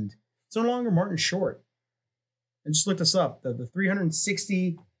to amend. It's no longer Martin Short. and just look this up. The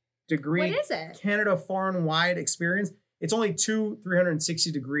 360 degree What is it? Canada far and wide experience. It's only 2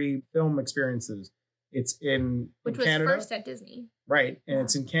 360-degree film experiences. It's in Which was Canada. first at Disney. Right. And Yeah.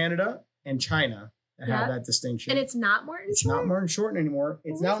 it's in Canada and China that have that distinction. And it's not Martin It's Short? not Martin Short anymore.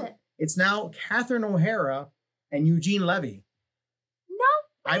 Who is it? It's now Catherine O'Hara and Eugene Levy.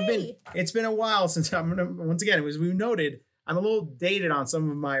 No way. It's been a while since once again, we noted, I'm a little dated on some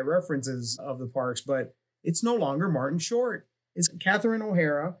of my references of the parks, but it's no longer Martin Short. It's Catherine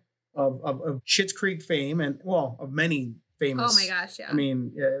O'Hara of Schitt's Creek fame and, well, of many famous. Oh my gosh, yeah. I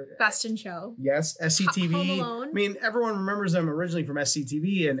mean, Best in Show. yes, SCTV. Home Alone. I mean, everyone remembers them originally from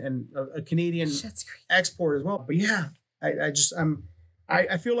SCTV and a Canadian Schitt's Creek. export as well. But yeah,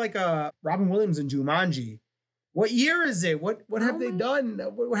 I feel like Robin Williams in Jumanji. What year is it? What have they done?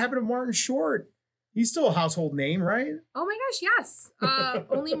 What happened to Martin Short? He's still a household name, right? Oh my gosh, yes.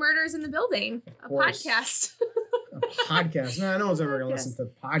 Only Murders in the Building, a course. podcast. A podcast. No one's ever going to listen to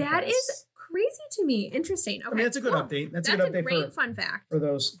podcasts. That is crazy to me. Interesting. Okay. I mean, that's a good cool. update. That's a a good update great fun fact. for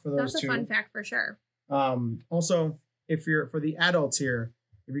those That's two. a fun fact for sure. Also, if you're for the adults here,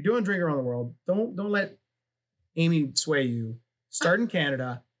 if you're doing Drink Around the World, don't let Amy sway you. Start in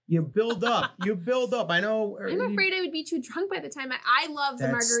Canada. You build up. I know. I'm afraid I would be too drunk by the time I love the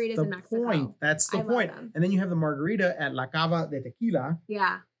margaritas in Mexico. Point. That's the I love point. them. And then you have the margarita at La Cava de Tequila,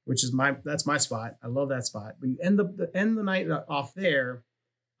 Yeah. which is that's my spot. I love that spot. But you end the night off there,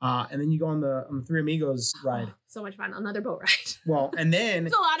 and then you go on the Three Amigos ride. Oh, so much fun. Another boat ride. Well, and then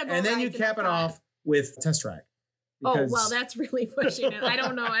There's a lot of boat and then you rides in cap it Epcot. off with Test Track. Oh, because well, that's really pushing it. I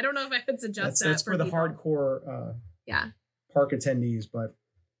don't know if I could suggest that's for the people. hardcore Yeah. park attendees. But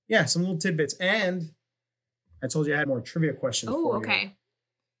yeah, some little tidbits. And I told you I had more trivia questions. Oh, for okay. You.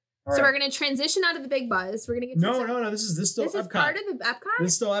 So All we're right. going to transition out of the Big Buzz. We're going to get to No. This is still This Epcot. is part of the Epcot? This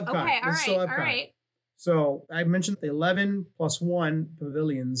is still Epcot. Okay, all This is still right, Epcot. all right. So I mentioned the 11 plus 1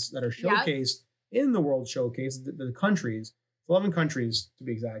 pavilions that are Yep. showcased in the World Showcase, the countries, 11 countries to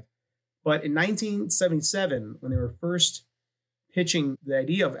be exact. But in 1977, when they were first pitching the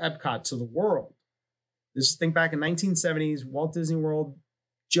idea of Epcot to the world, think back in 1970s, Walt Disney World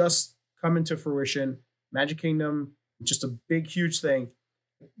just coming to fruition, Magic Kingdom, just a big, huge thing.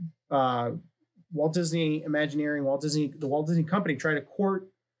 Walt Disney Imagineering, the Walt Disney Company tried to court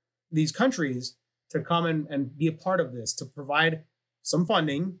these countries to come and be a part of this, to provide some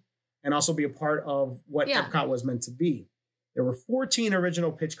funding and also be a part of what Epcot was meant to be. There were 14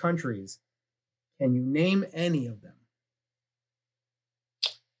 original pitch countries. Can you name any of them?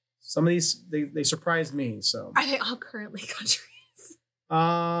 Some of these, they surprised me. So Are they all currently countries?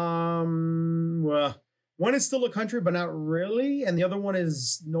 Well, one is still a country, but not really. And the other one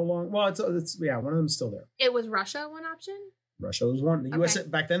is no longer, well, it's one of them is still there. It was Russia one option? Russia was one. The US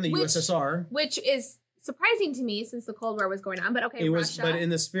back then, the USSR. Which is surprising to me since the Cold War was going on, but okay, It was, Russia. but in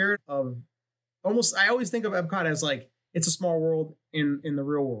the spirit of I always think of Epcot as like, it's a small world in the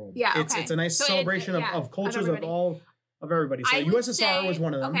real world. Yeah, It's a nice So celebration of cultures of everybody. So I would USSR was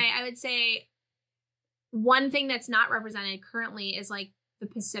one of them. Okay, I would say one thing that's not represented currently is like the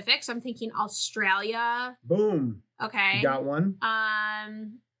Pacific. So I'm thinking Australia. Boom. Okay. You got one.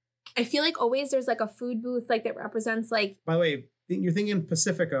 I feel like always there's like a food booth like that represents like. By the way, you're thinking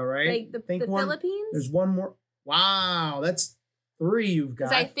Pacifica, right? Like the Philippines. There's one more. Wow, that's 3 you've got.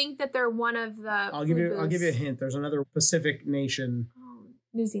 Because I think that they're one of the. I'll give you a hint. There's another Pacific nation. Oh,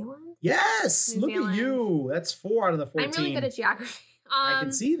 New Zealand. Yes, New look Zealand. at you. That's 4 out of the 14. I'm really good at geography. I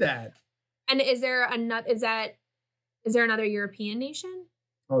can see that. And is there another European nation?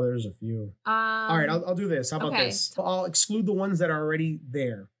 Oh, there's a few. All right, I'll do this. How about this? I'll exclude the ones that are already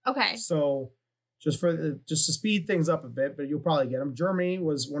there. Okay. So just to speed things up a bit, but you'll probably get them. Germany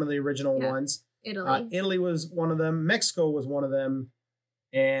was one of the original ones. Italy. Italy was one of them. Mexico was one of them.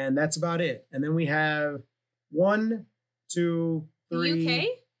 And that's about it. And then we have 1, 2, 3. The UK?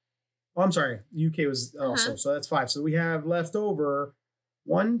 Oh, I'm sorry. UK was also. So that's 5. So we have left over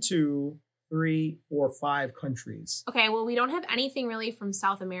 1, 2, 3, 4, 5 countries. Okay, well, we don't have anything really from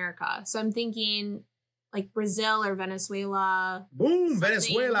South America. So I'm thinking like Brazil or Venezuela. Boom,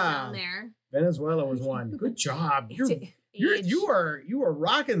 Venezuela. Down there. Venezuela was one. Good job. You are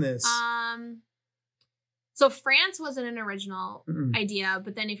rocking this. So France wasn't an original idea,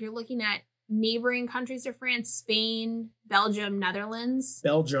 but then if you're looking at neighboring countries to France, Spain, Belgium, Netherlands.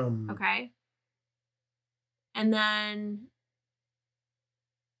 Belgium. Okay. And then,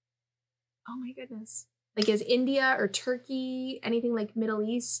 oh my goodness. Like is India or Turkey, anything like Middle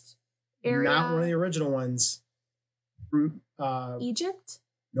East area? Not one of the original ones. Egypt?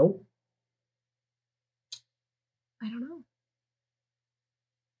 Nope. I don't know.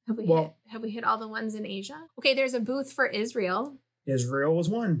 Have we hit all the ones in Asia? Okay, there's a booth for Israel. Israel was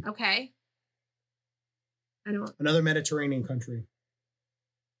one. Okay. Another Mediterranean country.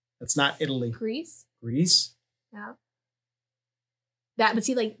 That's not Italy. Greece? Yeah. But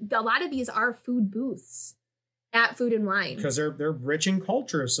see, like a lot of these are food booths at Food and Wine. Because they're rich in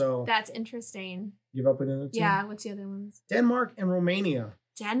culture, so. That's interesting. Give up with the other two? Yeah, what's the other ones? Denmark and Romania.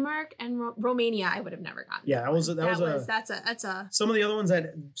 Romania, I would have never gotten. Yeah, that's a. Some of the other ones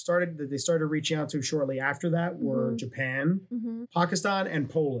that they started reaching out to shortly after that were Japan, Pakistan, and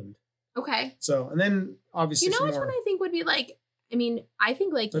Poland. Okay. So, and then obviously which one I think would be like, I mean, I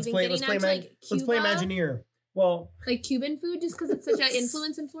think like let's play Cuba. Let's play Imagineer. Well, like Cuban food, just because it's such an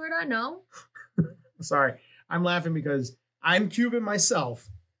influence in Florida. No. Sorry, I'm laughing because I'm Cuban myself,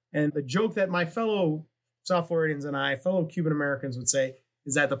 and the joke that my fellow South Floridians and fellow Cuban Americans would say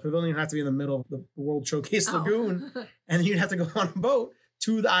is that the pavilion would have to be in the middle of the World Showcase Lagoon, and you'd have to go on a boat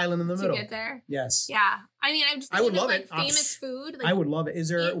to the island in the middle. To get there? Yes. Yeah. I mean, I would love it. Famous food. Like, I would love it. Is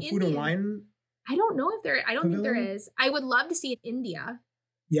there a Food and Wine? I don't know if there, I don't think there is. I would love to see it in India.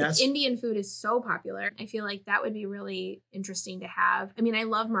 Yes. Like, Indian food is so popular. I feel like that would be really interesting to have. I mean, I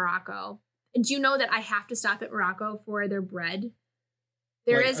love Morocco. And do you know that I have to stop at Morocco for their bread?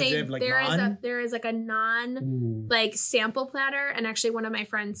 There is a naan like sample platter, and actually one of my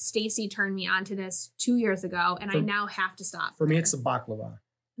friends, Stacy, turned me onto this 2 years ago, and I now have to stop. For me, it's the baklava.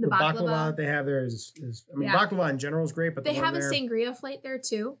 The baklava they have there is baklava in general is great, but they have a sangria flight there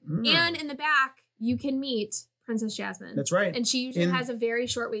too. And in the back, you can meet Princess Jasmine. That's right. And she usually has a very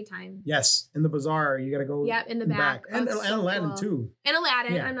short wait time. Yes, in the bazaar, you got to go. Yep, in the back. And Aladdin too. And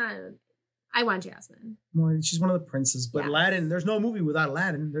Aladdin, yeah. I want Jasmine. Well, she's one of the princes, but Aladdin, there's no movie without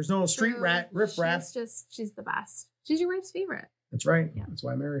Aladdin. There's no street rat, riff-raff. She's the best. She's your wife's favorite. That's right. Yeah. That's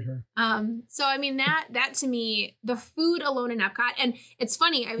why I married her. So I mean that to me, the food alone in Epcot, and it's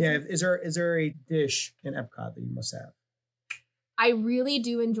funny. Is there a dish in Epcot that you must have? I really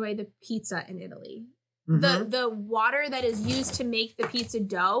do enjoy the pizza in Italy. The water that is used to make the pizza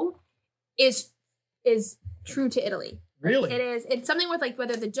dough is true to Italy. Really? It is. It's something with like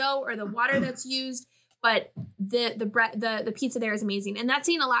whether the dough or the water that's used, but the pizza there is amazing. And that's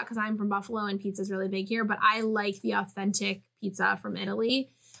seen a lot because I'm from Buffalo and pizza is really big here, but I like the authentic pizza from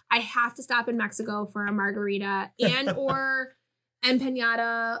Italy. I have to stop in Mexico for a margarita and or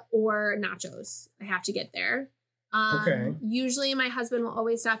empanada or nachos. I have to get there. Okay. Usually my husband will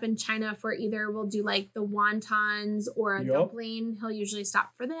always stop in China for either we'll do like the wontons or a dumpling. He'll usually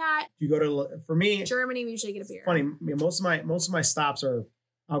stop for that. You go to, for me, Germany, we usually get a beer. Funny, most of my stops are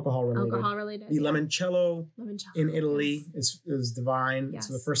alcohol related. The limoncello in Italy is divine. Yes.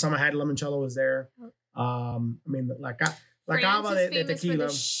 So the first time I had limoncello was there. I mean, France is famous tequila,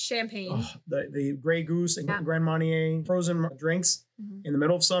 for the champagne. Oh, the Grey Goose and Grand Marnier frozen drinks in the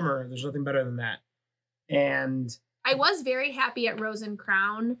middle of summer. There's nothing better than that. And I was very happy at Rose and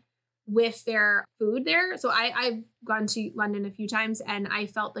Crown with their food there. So I've gone to London a few times, and I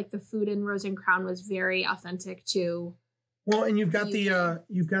felt like the food in Rose and Crown was very authentic too. Well, and you've got the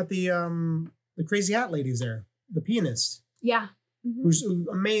crazy hat ladies there, the pianist. Yeah. Who's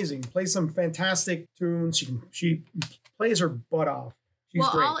amazing. Plays some fantastic tunes. She plays her butt off. She's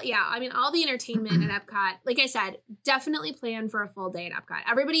great. All the entertainment at Epcot, like I said, definitely plan for a full day at Epcot.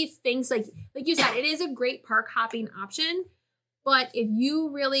 Everybody thinks like you said, it is a great park hopping option. But if you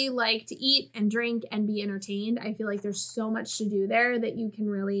really like to eat and drink and be entertained, I feel like there's so much to do there that you can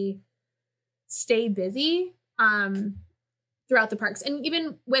really stay busy throughout the parks. And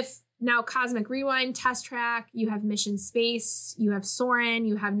even with now Cosmic Rewind, Test Track, you have Mission Space, you have Soarin',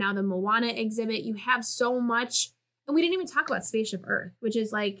 you have now the Moana exhibit. You have so much. And we didn't even talk about Spaceship Earth, which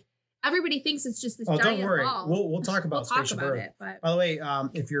is like, everybody thinks it's just this giant don't worry. ball. We'll talk about Spaceship Earth. But by the way,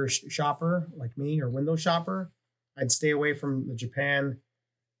 if you're a shopper like me or window shopper, I'd stay away from the Japan.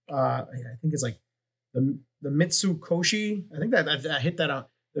 I think it's like the Mitsukoshi. I think that I hit that out.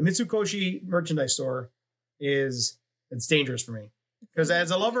 The Mitsukoshi merchandise store it's dangerous for me because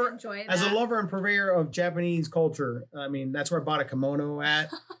as a lover and purveyor of Japanese culture, I mean that's where I bought a kimono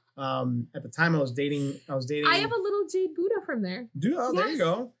at. At the time I was dating. I have a little jade Buddha from there. There you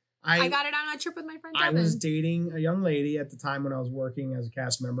go. I got it on a trip with my friend Devin. I was dating a young lady at the time when I was working as a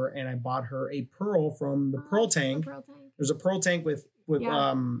cast member, and I bought her a pearl from the Pearl Tank. There's a pearl tank with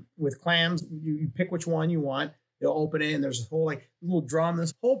clams. You pick which one you want. They'll open it, and there's a whole like little drum.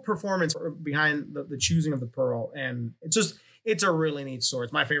 This whole performance behind the choosing of the pearl, and it's a really neat store.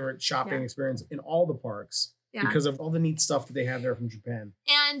 It's my favorite shopping experience in all the parks. Yeah. Because of all the neat stuff that they have there from Japan.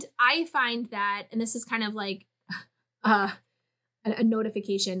 And I find that, and this is kind of like a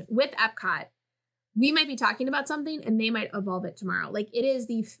notification with Epcot, we might be talking about something and they might evolve it tomorrow. Like it is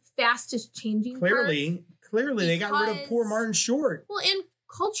the fastest changing. Clearly, they got rid of poor Martin Short. Well, and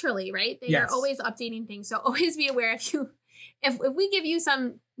culturally, right? They Yes. are always updating things. So always be aware if we give you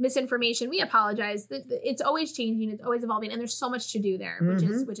some misinformation, we apologize. It's always changing. It's always evolving. And there's so much to do there,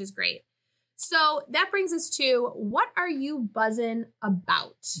 which is great. So that brings us to, what are you buzzing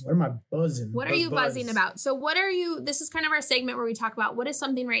about? What am I buzzing? What are you buzzing about? So this is kind of our segment where we talk about what is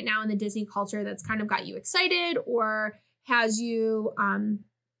something right now in the Disney culture that's kind of got you excited or has you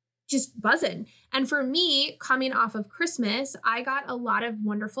just buzzing. And for me, coming off of Christmas, I got a lot of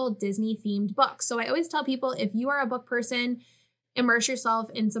wonderful Disney themed books. So I always tell people, if you are a book person, immerse yourself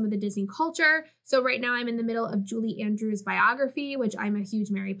in some of the Disney culture. So right now I'm in the middle of Julie Andrews' biography, which I'm a huge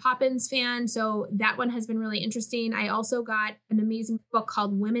Mary Poppins fan. So that one has been really interesting. I also got an amazing book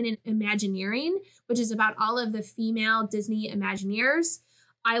called Women in Imagineering, which is about all of the female Disney Imagineers.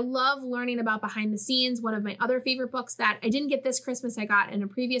 I love learning about behind the scenes. One of my other favorite books that I didn't get this Christmas, I got in a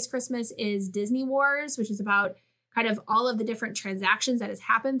previous Christmas, is Disney Wars, which is about kind of all of the different transactions that has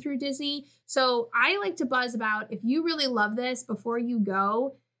happened through Disney. So I like to buzz about, if you really love this, before you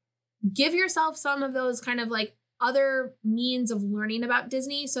go, give yourself some of those kind of like other means of learning about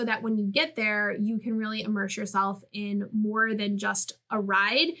Disney so that when you get there, you can really immerse yourself in more than just a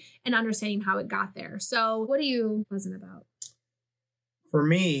ride and understanding how it got there. So what are you buzzing about? For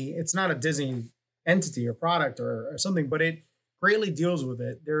me, it's not a Disney entity or product or something, but it greatly deals with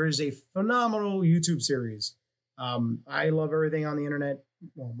it. There is a phenomenal YouTube series. I love everything on the internet.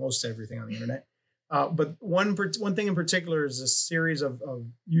 Well, most everything on the internet. But one thing in particular is a series of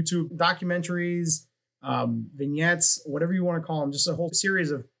YouTube documentaries, vignettes, whatever you want to call them, just a whole series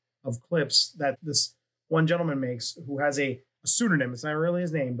of clips that this one gentleman makes who has a pseudonym. It's not really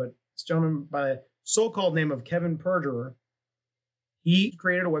his name, but this gentleman by the so-called name of Kevin Perjurer. He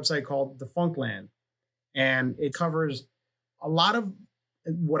created a website called The Funkland, and it covers a lot of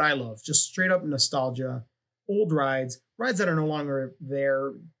what I love, just straight up nostalgia, old rides that are no longer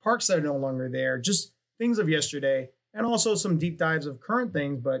there, parks that are no longer there, just things of yesterday, and also some deep dives of current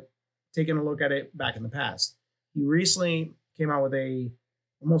things, but taking a look at it back in the past. He recently came out with a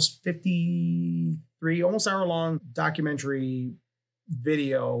almost hour-long documentary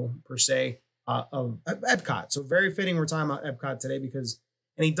video, per se, of EPCOT. So very fitting we're talking about EPCOT today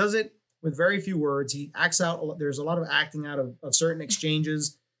and he does it with very few words. He acts out, there's a lot of acting out of certain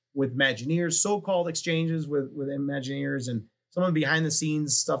exchanges with Imagineers, so-called exchanges with Imagineers, and some of the behind the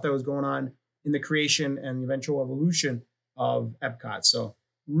scenes stuff that was going on in the creation and the eventual evolution of EPCOT. So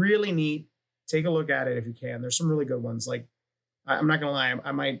really neat. Take a look at it if you can. There's some really good ones. Like, I'm not gonna lie,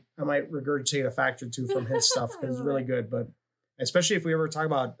 I might regurgitate a fact or two from his stuff because it's really good. But especially if we ever talk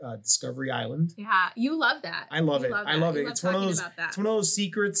about Discovery Island. Yeah, you love that. I love it. I love it. It's one of those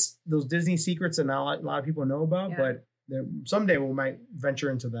secrets, those Disney secrets that not a lot of people know about, but someday we might venture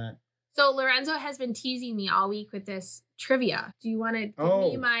into that. So Lorenzo has been teasing me all week with this trivia. Do you want to give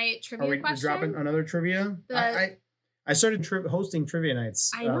me my trivia question? Are we dropping another trivia? I started hosting trivia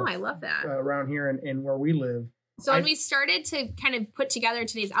nights. I know, I love that. Around here and where we live. So when we started to kind of put together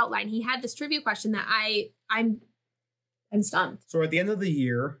today's outline, he had this trivia question that I'm stumped. So at the end of the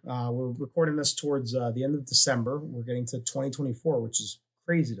year, we're recording this towards the end of December. We're getting to 2024, which is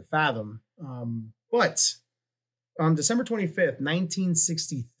crazy to fathom. But on December 25th,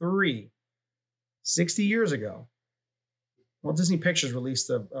 1963, 60 years ago, Walt Disney Pictures released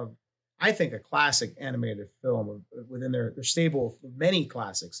I think, a classic animated film within their stable of many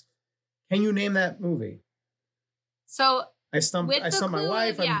classics. Can you name that movie? So I stumped my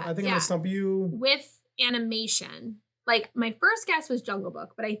wife. I think I'm going to stump you. With animation. Like, my first guess was Jungle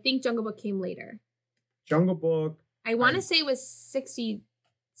Book, but I think Jungle Book came later. Jungle Book. I want to say it was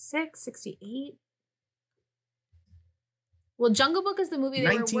 66, 68. Well, Jungle Book is the movie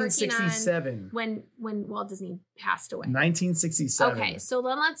they were working on when Walt Disney passed away. 1967. Okay, so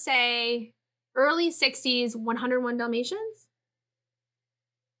then let's say early 60s, 101 Dalmatians?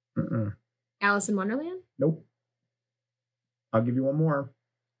 Alice in Wonderland? Nope. I'll give you one more.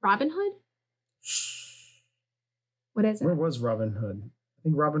 Robin Hood? What is it? Where was Robin Hood? I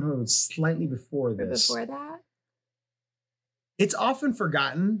think Robin Hood was slightly before this. Before that? It's often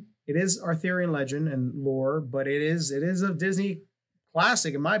forgotten. It is Arthurian legend and lore, but it is a Disney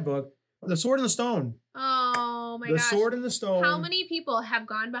classic in my book. The Sword in the Stone. Oh my gosh. The Sword in the Stone. How many people have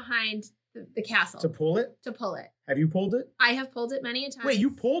gone behind the castle? To pull it? To pull it. Have you pulled it? I have pulled it many a time. Wait, you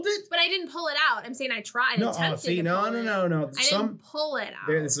pulled it? But I didn't pull it out. I'm saying I tried. No, I didn't pull it out.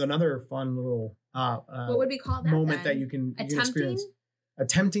 This is another fun little what would we call that moment then? that you can experience.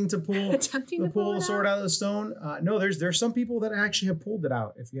 Attempting to pull the sword out of the stone. No, there's some people that actually have pulled it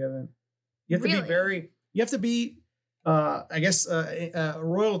out. If you haven't, You have to Really? be you have to be, I guess,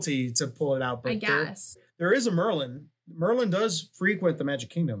 royalty to pull it out. But I guess. there is a Merlin. Merlin does frequent the Magic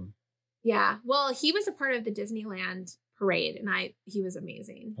Kingdom. Yeah. Well, he was a part of the Disneyland parade, and he was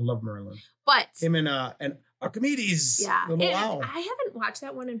amazing. I love Merlin. But Him and Archimedes. yeah, Little owl. I haven't watched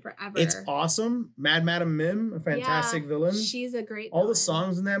that one in forever. It's awesome. Mad Madam Mim, a fantastic villain. She's a great All villain. the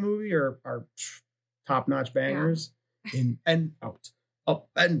songs in that movie are top-notch bangers. In and out, up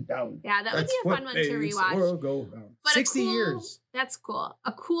and down. Yeah, that would That's be a what fun one to makes the rewatch. world go round. But 60 years. That's cool.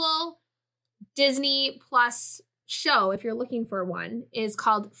 A cool Disney Plus show, if you're looking for one, is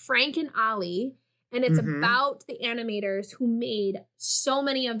called Frank and Ollie. And it's Mhm. about the animators who made so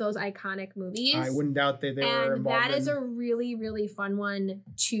many of those iconic movies. I wouldn't doubt that they were And involved that is in. a really, really fun one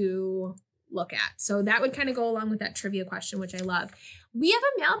to look at. So that would kind of go along with that trivia question, which I love. We have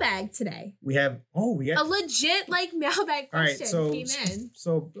a mailbag today. We have A legit mailbag all right. question So came in.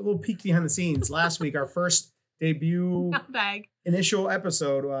 so a little peek behind the scenes. Last week, our first debut Mailbag. initial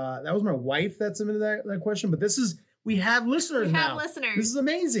episode. That was my wife that submitted that question. But we have listeners We now. have listeners. This is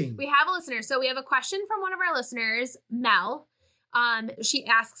amazing. We have a listener. So we have a question from one of our listeners, Mel. She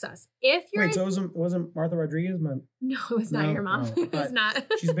asks us if you're Wait, so it wasn't Martha Rodriguez? no, it was not No? your mom. Oh, it was not.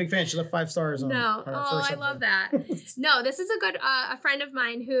 She's a big fan. She left 5 stars on. No. on our Oh, first I love episode. that. No, this is a good a friend of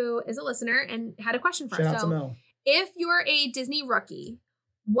mine who is a listener and had a question for Shout us. out to Mel. If you're a Disney rookie,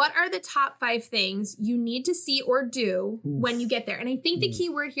 what are the top 5 things you need to see or do when you get there? And I think the Oof. key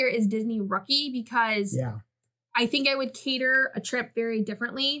word here is Disney rookie because Yeah. I think I would cater a trip very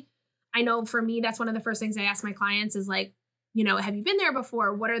differently. I know for me, that's one of the first things I ask my clients is like, have you been there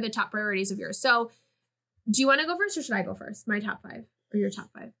before? What are the top priorities of yours? So do you want to go first or should I go first? My top 5 or your top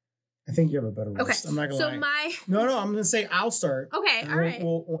 5? I think you have a better Okay. list. I'm not going to lie. So No, I'm going to say I'll start. okay. And All right.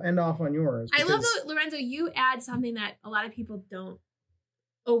 We'll end off on yours. I love because- that, Lorenzo, you add something that a lot of people don't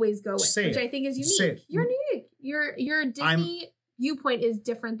always go with, Say which it. I think is Say unique. it. You're unique. Your Disney viewpoint is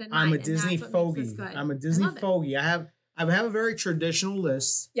different than mine. I'm a and Disney that's what makes fogey. this good. I'm a Disney love it. fogey. I have a very traditional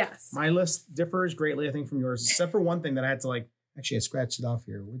list. Yes. My list differs greatly, I think, from yours, except for one thing that I had to actually I scratched it off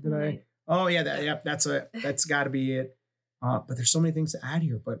here. What did Right. I? Oh yeah, that's got to be it. But there's so many things to add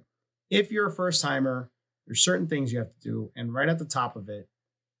here. But if you're a first timer, there's certain things you have to do, and right at the top of it,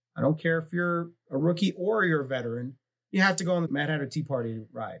 I don't care if you're a rookie or you're a veteran, you have to go on the Mad Hatter Tea Party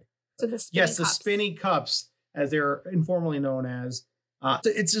ride. So the Yes, the cups. spinny cups, as they're informally known as.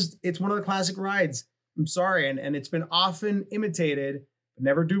 It's one of the classic rides. I'm sorry, and it's been often imitated, but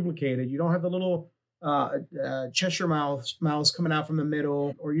never duplicated. You don't have the little Cheshire mouse coming out from the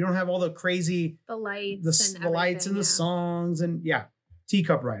middle, or you don't have all the crazy the lights, the lights and the songs, and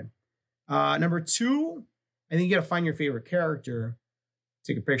teacup ride. Number 2, I think you got to find your favorite character,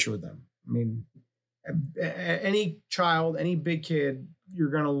 take a picture with them. I mean, any child, any big kid, you're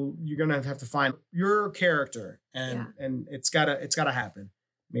gonna have to find your character, and it's gotta happen.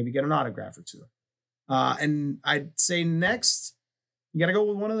 Maybe get an autograph or 2. And I'd say next, you got to go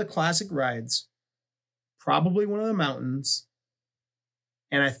with one of the classic rides, probably one of the mountains.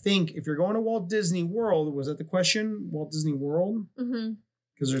 And I think if you're going to Walt Disney World, was that the question? Walt Disney World? Mm-hmm.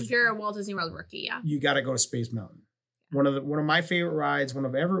 Because If you're a Walt Disney World rookie, yeah. you got to go to Space Mountain. One of my favorite rides.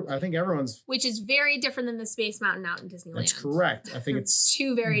 I think everyone's. Which is very different than the Space Mountain out in Disneyland. That's correct. I think it's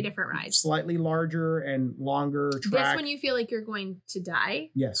 2 very different rides. slightly larger and longer track. This one you feel like you're going to die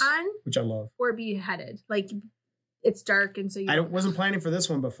yes, on which I love. or be beheaded. Like it's dark and so you Wasn't planning for this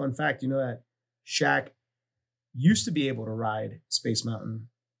one, but fun fact, you know that Shaq used to be able to ride Space Mountain,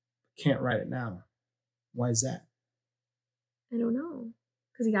 can't ride it now. Why is that? I don't know.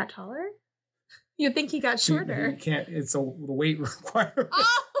 Because he got taller? You'd think he got shorter. You can't. It's the weight requirement.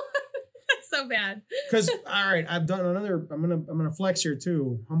 Oh, that's so bad. Because all right, I've done another. I'm gonna flex here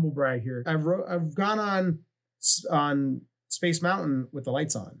too. Humble brag here. I've gone on Space Mountain with the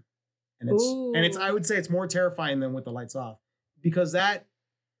lights on, and it's I would say it's more terrifying than with the lights off, because that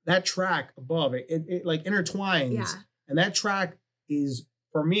track above it like intertwines, Yeah. and that track is,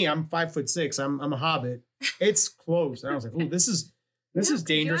 for me, I'm 5'6". I'm a hobbit. It's close, and I was like, oh, this is Could you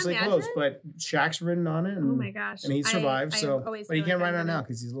dangerously close. imagine? But Shaq's ridden on it, and, Oh my gosh. and he survived. I so, always but he feel can't like ride I'm on now gonna-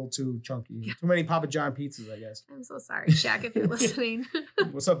 because he's a little too chunky. Too many Papa John pizzas, I guess. I'm so sorry, Shaq, if you're listening.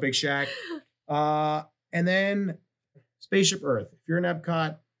 What's up, Big Shaq? And then Spaceship Earth. If you're in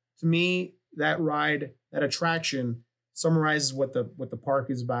Epcot, to me, that ride, that attraction, summarizes what the park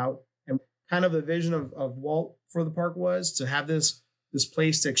is about, and kind of the vision of Walt for the park was to have this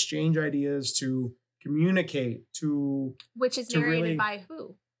place to exchange ideas, to communicate, to Which is to narrated really- by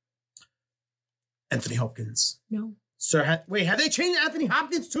who? Anthony Hopkins. No. So wait, have they changed Anthony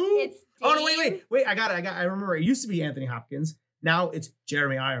Hopkins too? It's Oh no, Dave- wait. I got it. I remember it used to be Anthony Hopkins. Now it's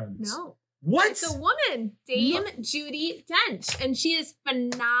Jeremy Irons. No. What? It's a woman, Dame Judi Dench, and she is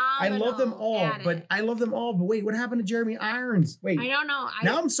phenomenal. I love them all, at but it. I love them all. But wait, what happened to Jeremy Irons? Wait, I don't know.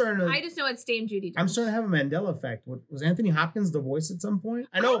 now I'm starting to. I just know it's Dame Judi Dench. I'm starting to have a Mandela effect. Was Anthony Hopkins the voice at some point?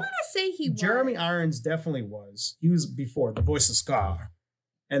 I know. I want to say he was. Jeremy Irons definitely was. He was before the voice of Scar,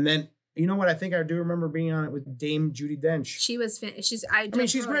 and then you know what? I think I do remember being on it with Dame Judi Dench. She was. She's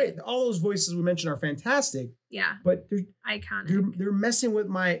great. All those voices we mentioned are fantastic. Yeah, but they're iconic. They're messing with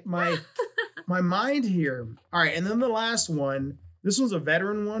my my mind here. All right, and then the last one. This one's a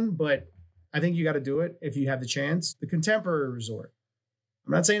veteran one, but I think you got to do it if you have the chance. The Contemporary Resort.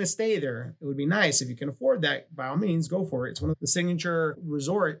 I'm not saying to stay there. It would be nice if you can afford that. By all means, go for it. It's one of the signature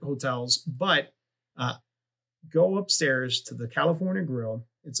resort hotels. But go upstairs to the California Grill.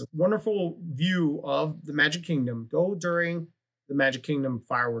 It's a wonderful view of the Magic Kingdom. Go during the Magic Kingdom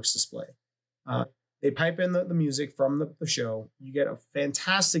fireworks display. They pipe in the music from the show. You get a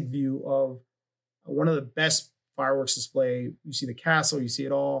fantastic view of one of the best fireworks display. You see the castle. You see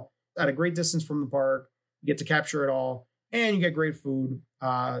it all at a great distance from the park. You get to capture it all. And you get great food.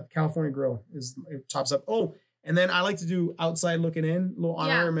 California Grill it tops up. Oh, and then I like to do outside looking in, little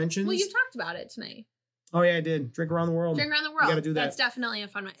honorary mentions. Well, you talked about it tonight. Oh, yeah, I did. Drink Around the World. Drink Around the World. You got to do that. That's definitely a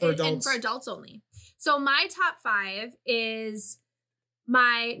fun one. For adults. And for adults only. So my top 5 is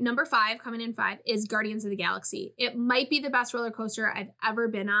my number 5, coming in 5, is Guardians of the Galaxy. It might be the best roller coaster I've ever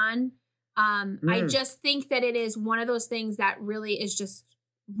been on. I just think that it is one of those things that really is just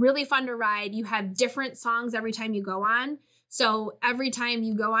really fun to ride. You have different songs every time you go on. So every time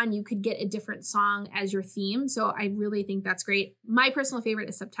you go on, you could get a different song as your theme. So I really think that's great. My personal favorite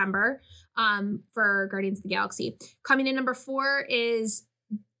is September for Guardians of the Galaxy. Coming in number 4 is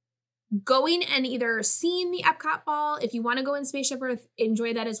going and either seeing the EPCOT ball. If you want to go in Spaceship Earth,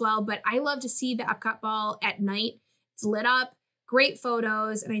 enjoy that as well. But I love to see the EPCOT ball at night. It's lit up, great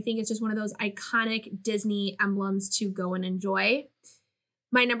photos. And I think it's just one of those iconic Disney emblems to go and enjoy.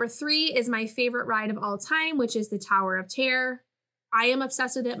 My number 3 is my favorite ride of all time, which is the Tower of Terror. I am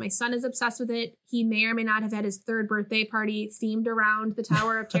obsessed with it. My son is obsessed with it. He may or may not have had his 3rd birthday party themed around the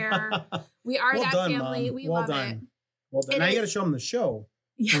Tower of Terror. We are well that done, family. Mom. We well love done. it. Well done. Now you got to show them the show,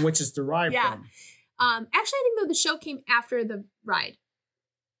 from which it's derived from. Actually, I think though the show came after the ride.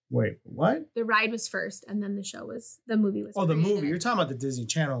 Wait, what? The ride was first, and then the movie was. Oh, the created. movie. You're talking about the Disney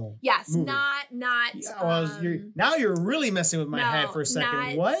Channel. Yes, movie. not. Yeah, now you're really messing with my head for a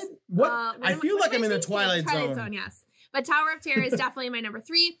second. What? I feel like I'm in the Twilight Zone. Yes, but Tower of Terror is definitely my number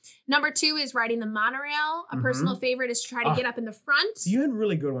 3. Number 2 is riding the monorail. A personal favorite is to try to get up in the front. So you had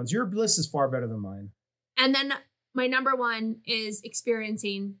really good ones. Your list is far better than mine. And then my number 1 is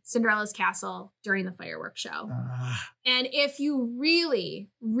experiencing Cinderella's castle during the fireworks show. And if you really,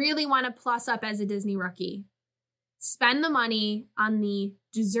 really want to plus up as a Disney rookie, spend the money on the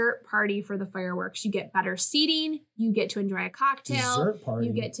dessert party for the fireworks. You get better seating. You get to enjoy a cocktail. Dessert party?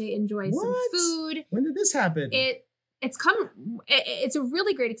 You get to enjoy some food. When did this happen? It's a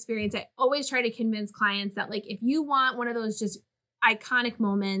really great experience. I always try to convince clients that, like, if you want one of those just iconic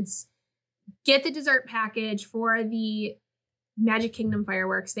moments, get the dessert package for the Magic Kingdom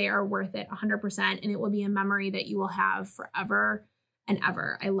fireworks. They are worth it 100%, and it will be a memory that you will have forever and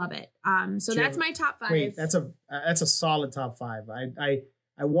ever. I love it. So that's my top 5. Wait, that's a solid top 5. I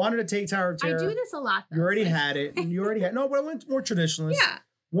wanted to take Tower of Terror. I do this a lot, though. You already had it. No, but I went more traditionalist. Yeah.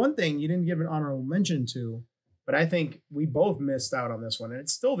 One thing you didn't give an honorable mention to, but I think we both missed out on this one, and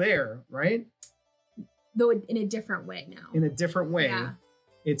it's still there, right? Though in a different way now. In a different way. Yeah.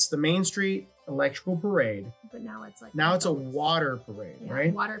 It's the Main Street Electrical Parade. But now it's like... Now it's a water parade,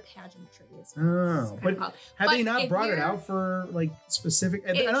 right? Water pageantry is what it's called. Have they not brought it out for like specific...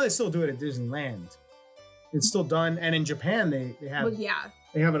 I know they still do it at Disneyland. It's still done. And in Japan, they have... Well, yeah.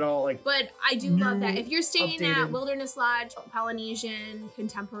 They have it all like... But I do love that. If you're staying updated. at Wilderness Lodge, Polynesian,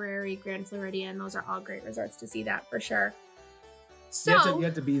 Contemporary, Grand Floridian, those are all great resorts to see that for sure. So... You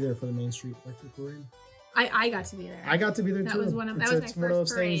have to be there for the Main Street Electrical Parade. I got to be there. I got to be there that too. Was one of, that it's was my it's first one of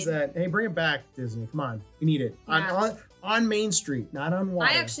those parade. things that, hey, bring it back, Disney. Come on. You need it. Yeah. On Main Street, not on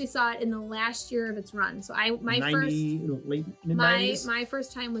water. I actually saw it in the last year of its run. So late mid-90s? My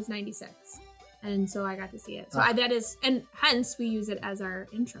first time was 96. And so I got to see it. So and hence we use it as our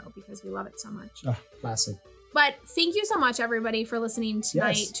intro because we love it so much. Classic. But thank you so much, everybody, for listening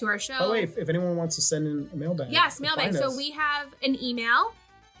tonight to our show. By the way, if anyone wants to send in a mailbag. Yes, mailbag. So we have an email,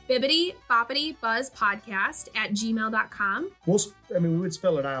 bibbidi-boppidi-buzz-podcast@gmail.com. We would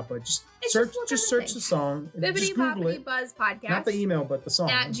spell it out, but just search the song. Bibbidi-boppidi-buzz-podcast. Not the email, but the song.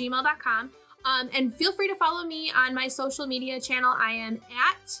 @gmail.com. And feel free to follow me on my social media channel. I am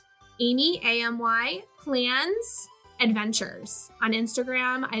at Amy, AMY, Plans, adventures on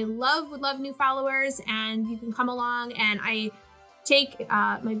Instagram. I would love new followers, and you can come along, and I take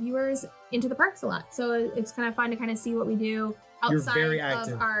my viewers into the parks a lot. So it's kind of fun to kind of see what we do outside You're very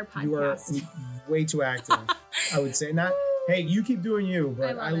active. of our podcast. You are way too active, I would say. Not, hey, you keep doing you,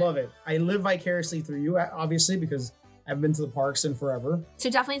 but I love it. I live vicariously through you, obviously, because I've been to the parks in forever. So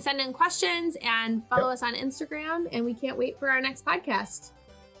definitely send in questions and follow us on Instagram, and we can't wait for our next podcast.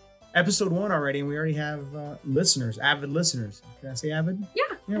 Episode 1 already, and we already have listeners, avid listeners. Can I say avid? Yeah,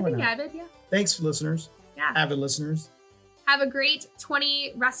 I think avid, yeah. Thanks, listeners. Yeah. Avid listeners. Have a great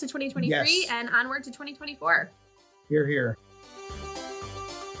rest of 2023 yes. and onward to 2024. Hear, hear.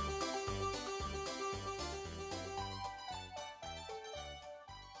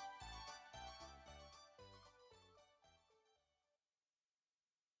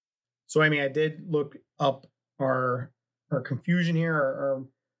 So, Amy, I did look up our confusion here,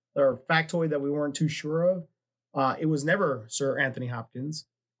 our factoid that we weren't too sure of. It was never Sir Anthony Hopkins.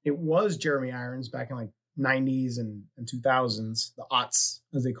 It was Jeremy Irons back in like 90s and 2000s, the aughts,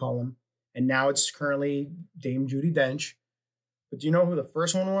 as they call them. And now it's currently Dame Judi Dench. But do you know who the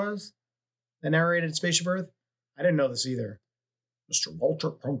first one was that narrated Spaceship Earth? I didn't know this either. Mr.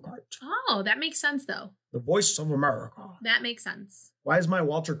 Walter Cronkite. Oh, that makes sense, though. The voice of America. That makes sense. Why is my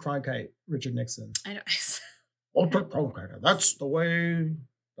Walter Cronkite Richard Nixon? I don't. Walter Cronkite. That's the way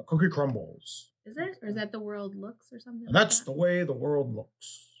the cookie crumbles. Is it? Or is that the world looks or something? And that's the way the world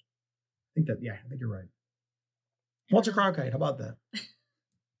looks. I think you're right. Walter Cronkite, how about that?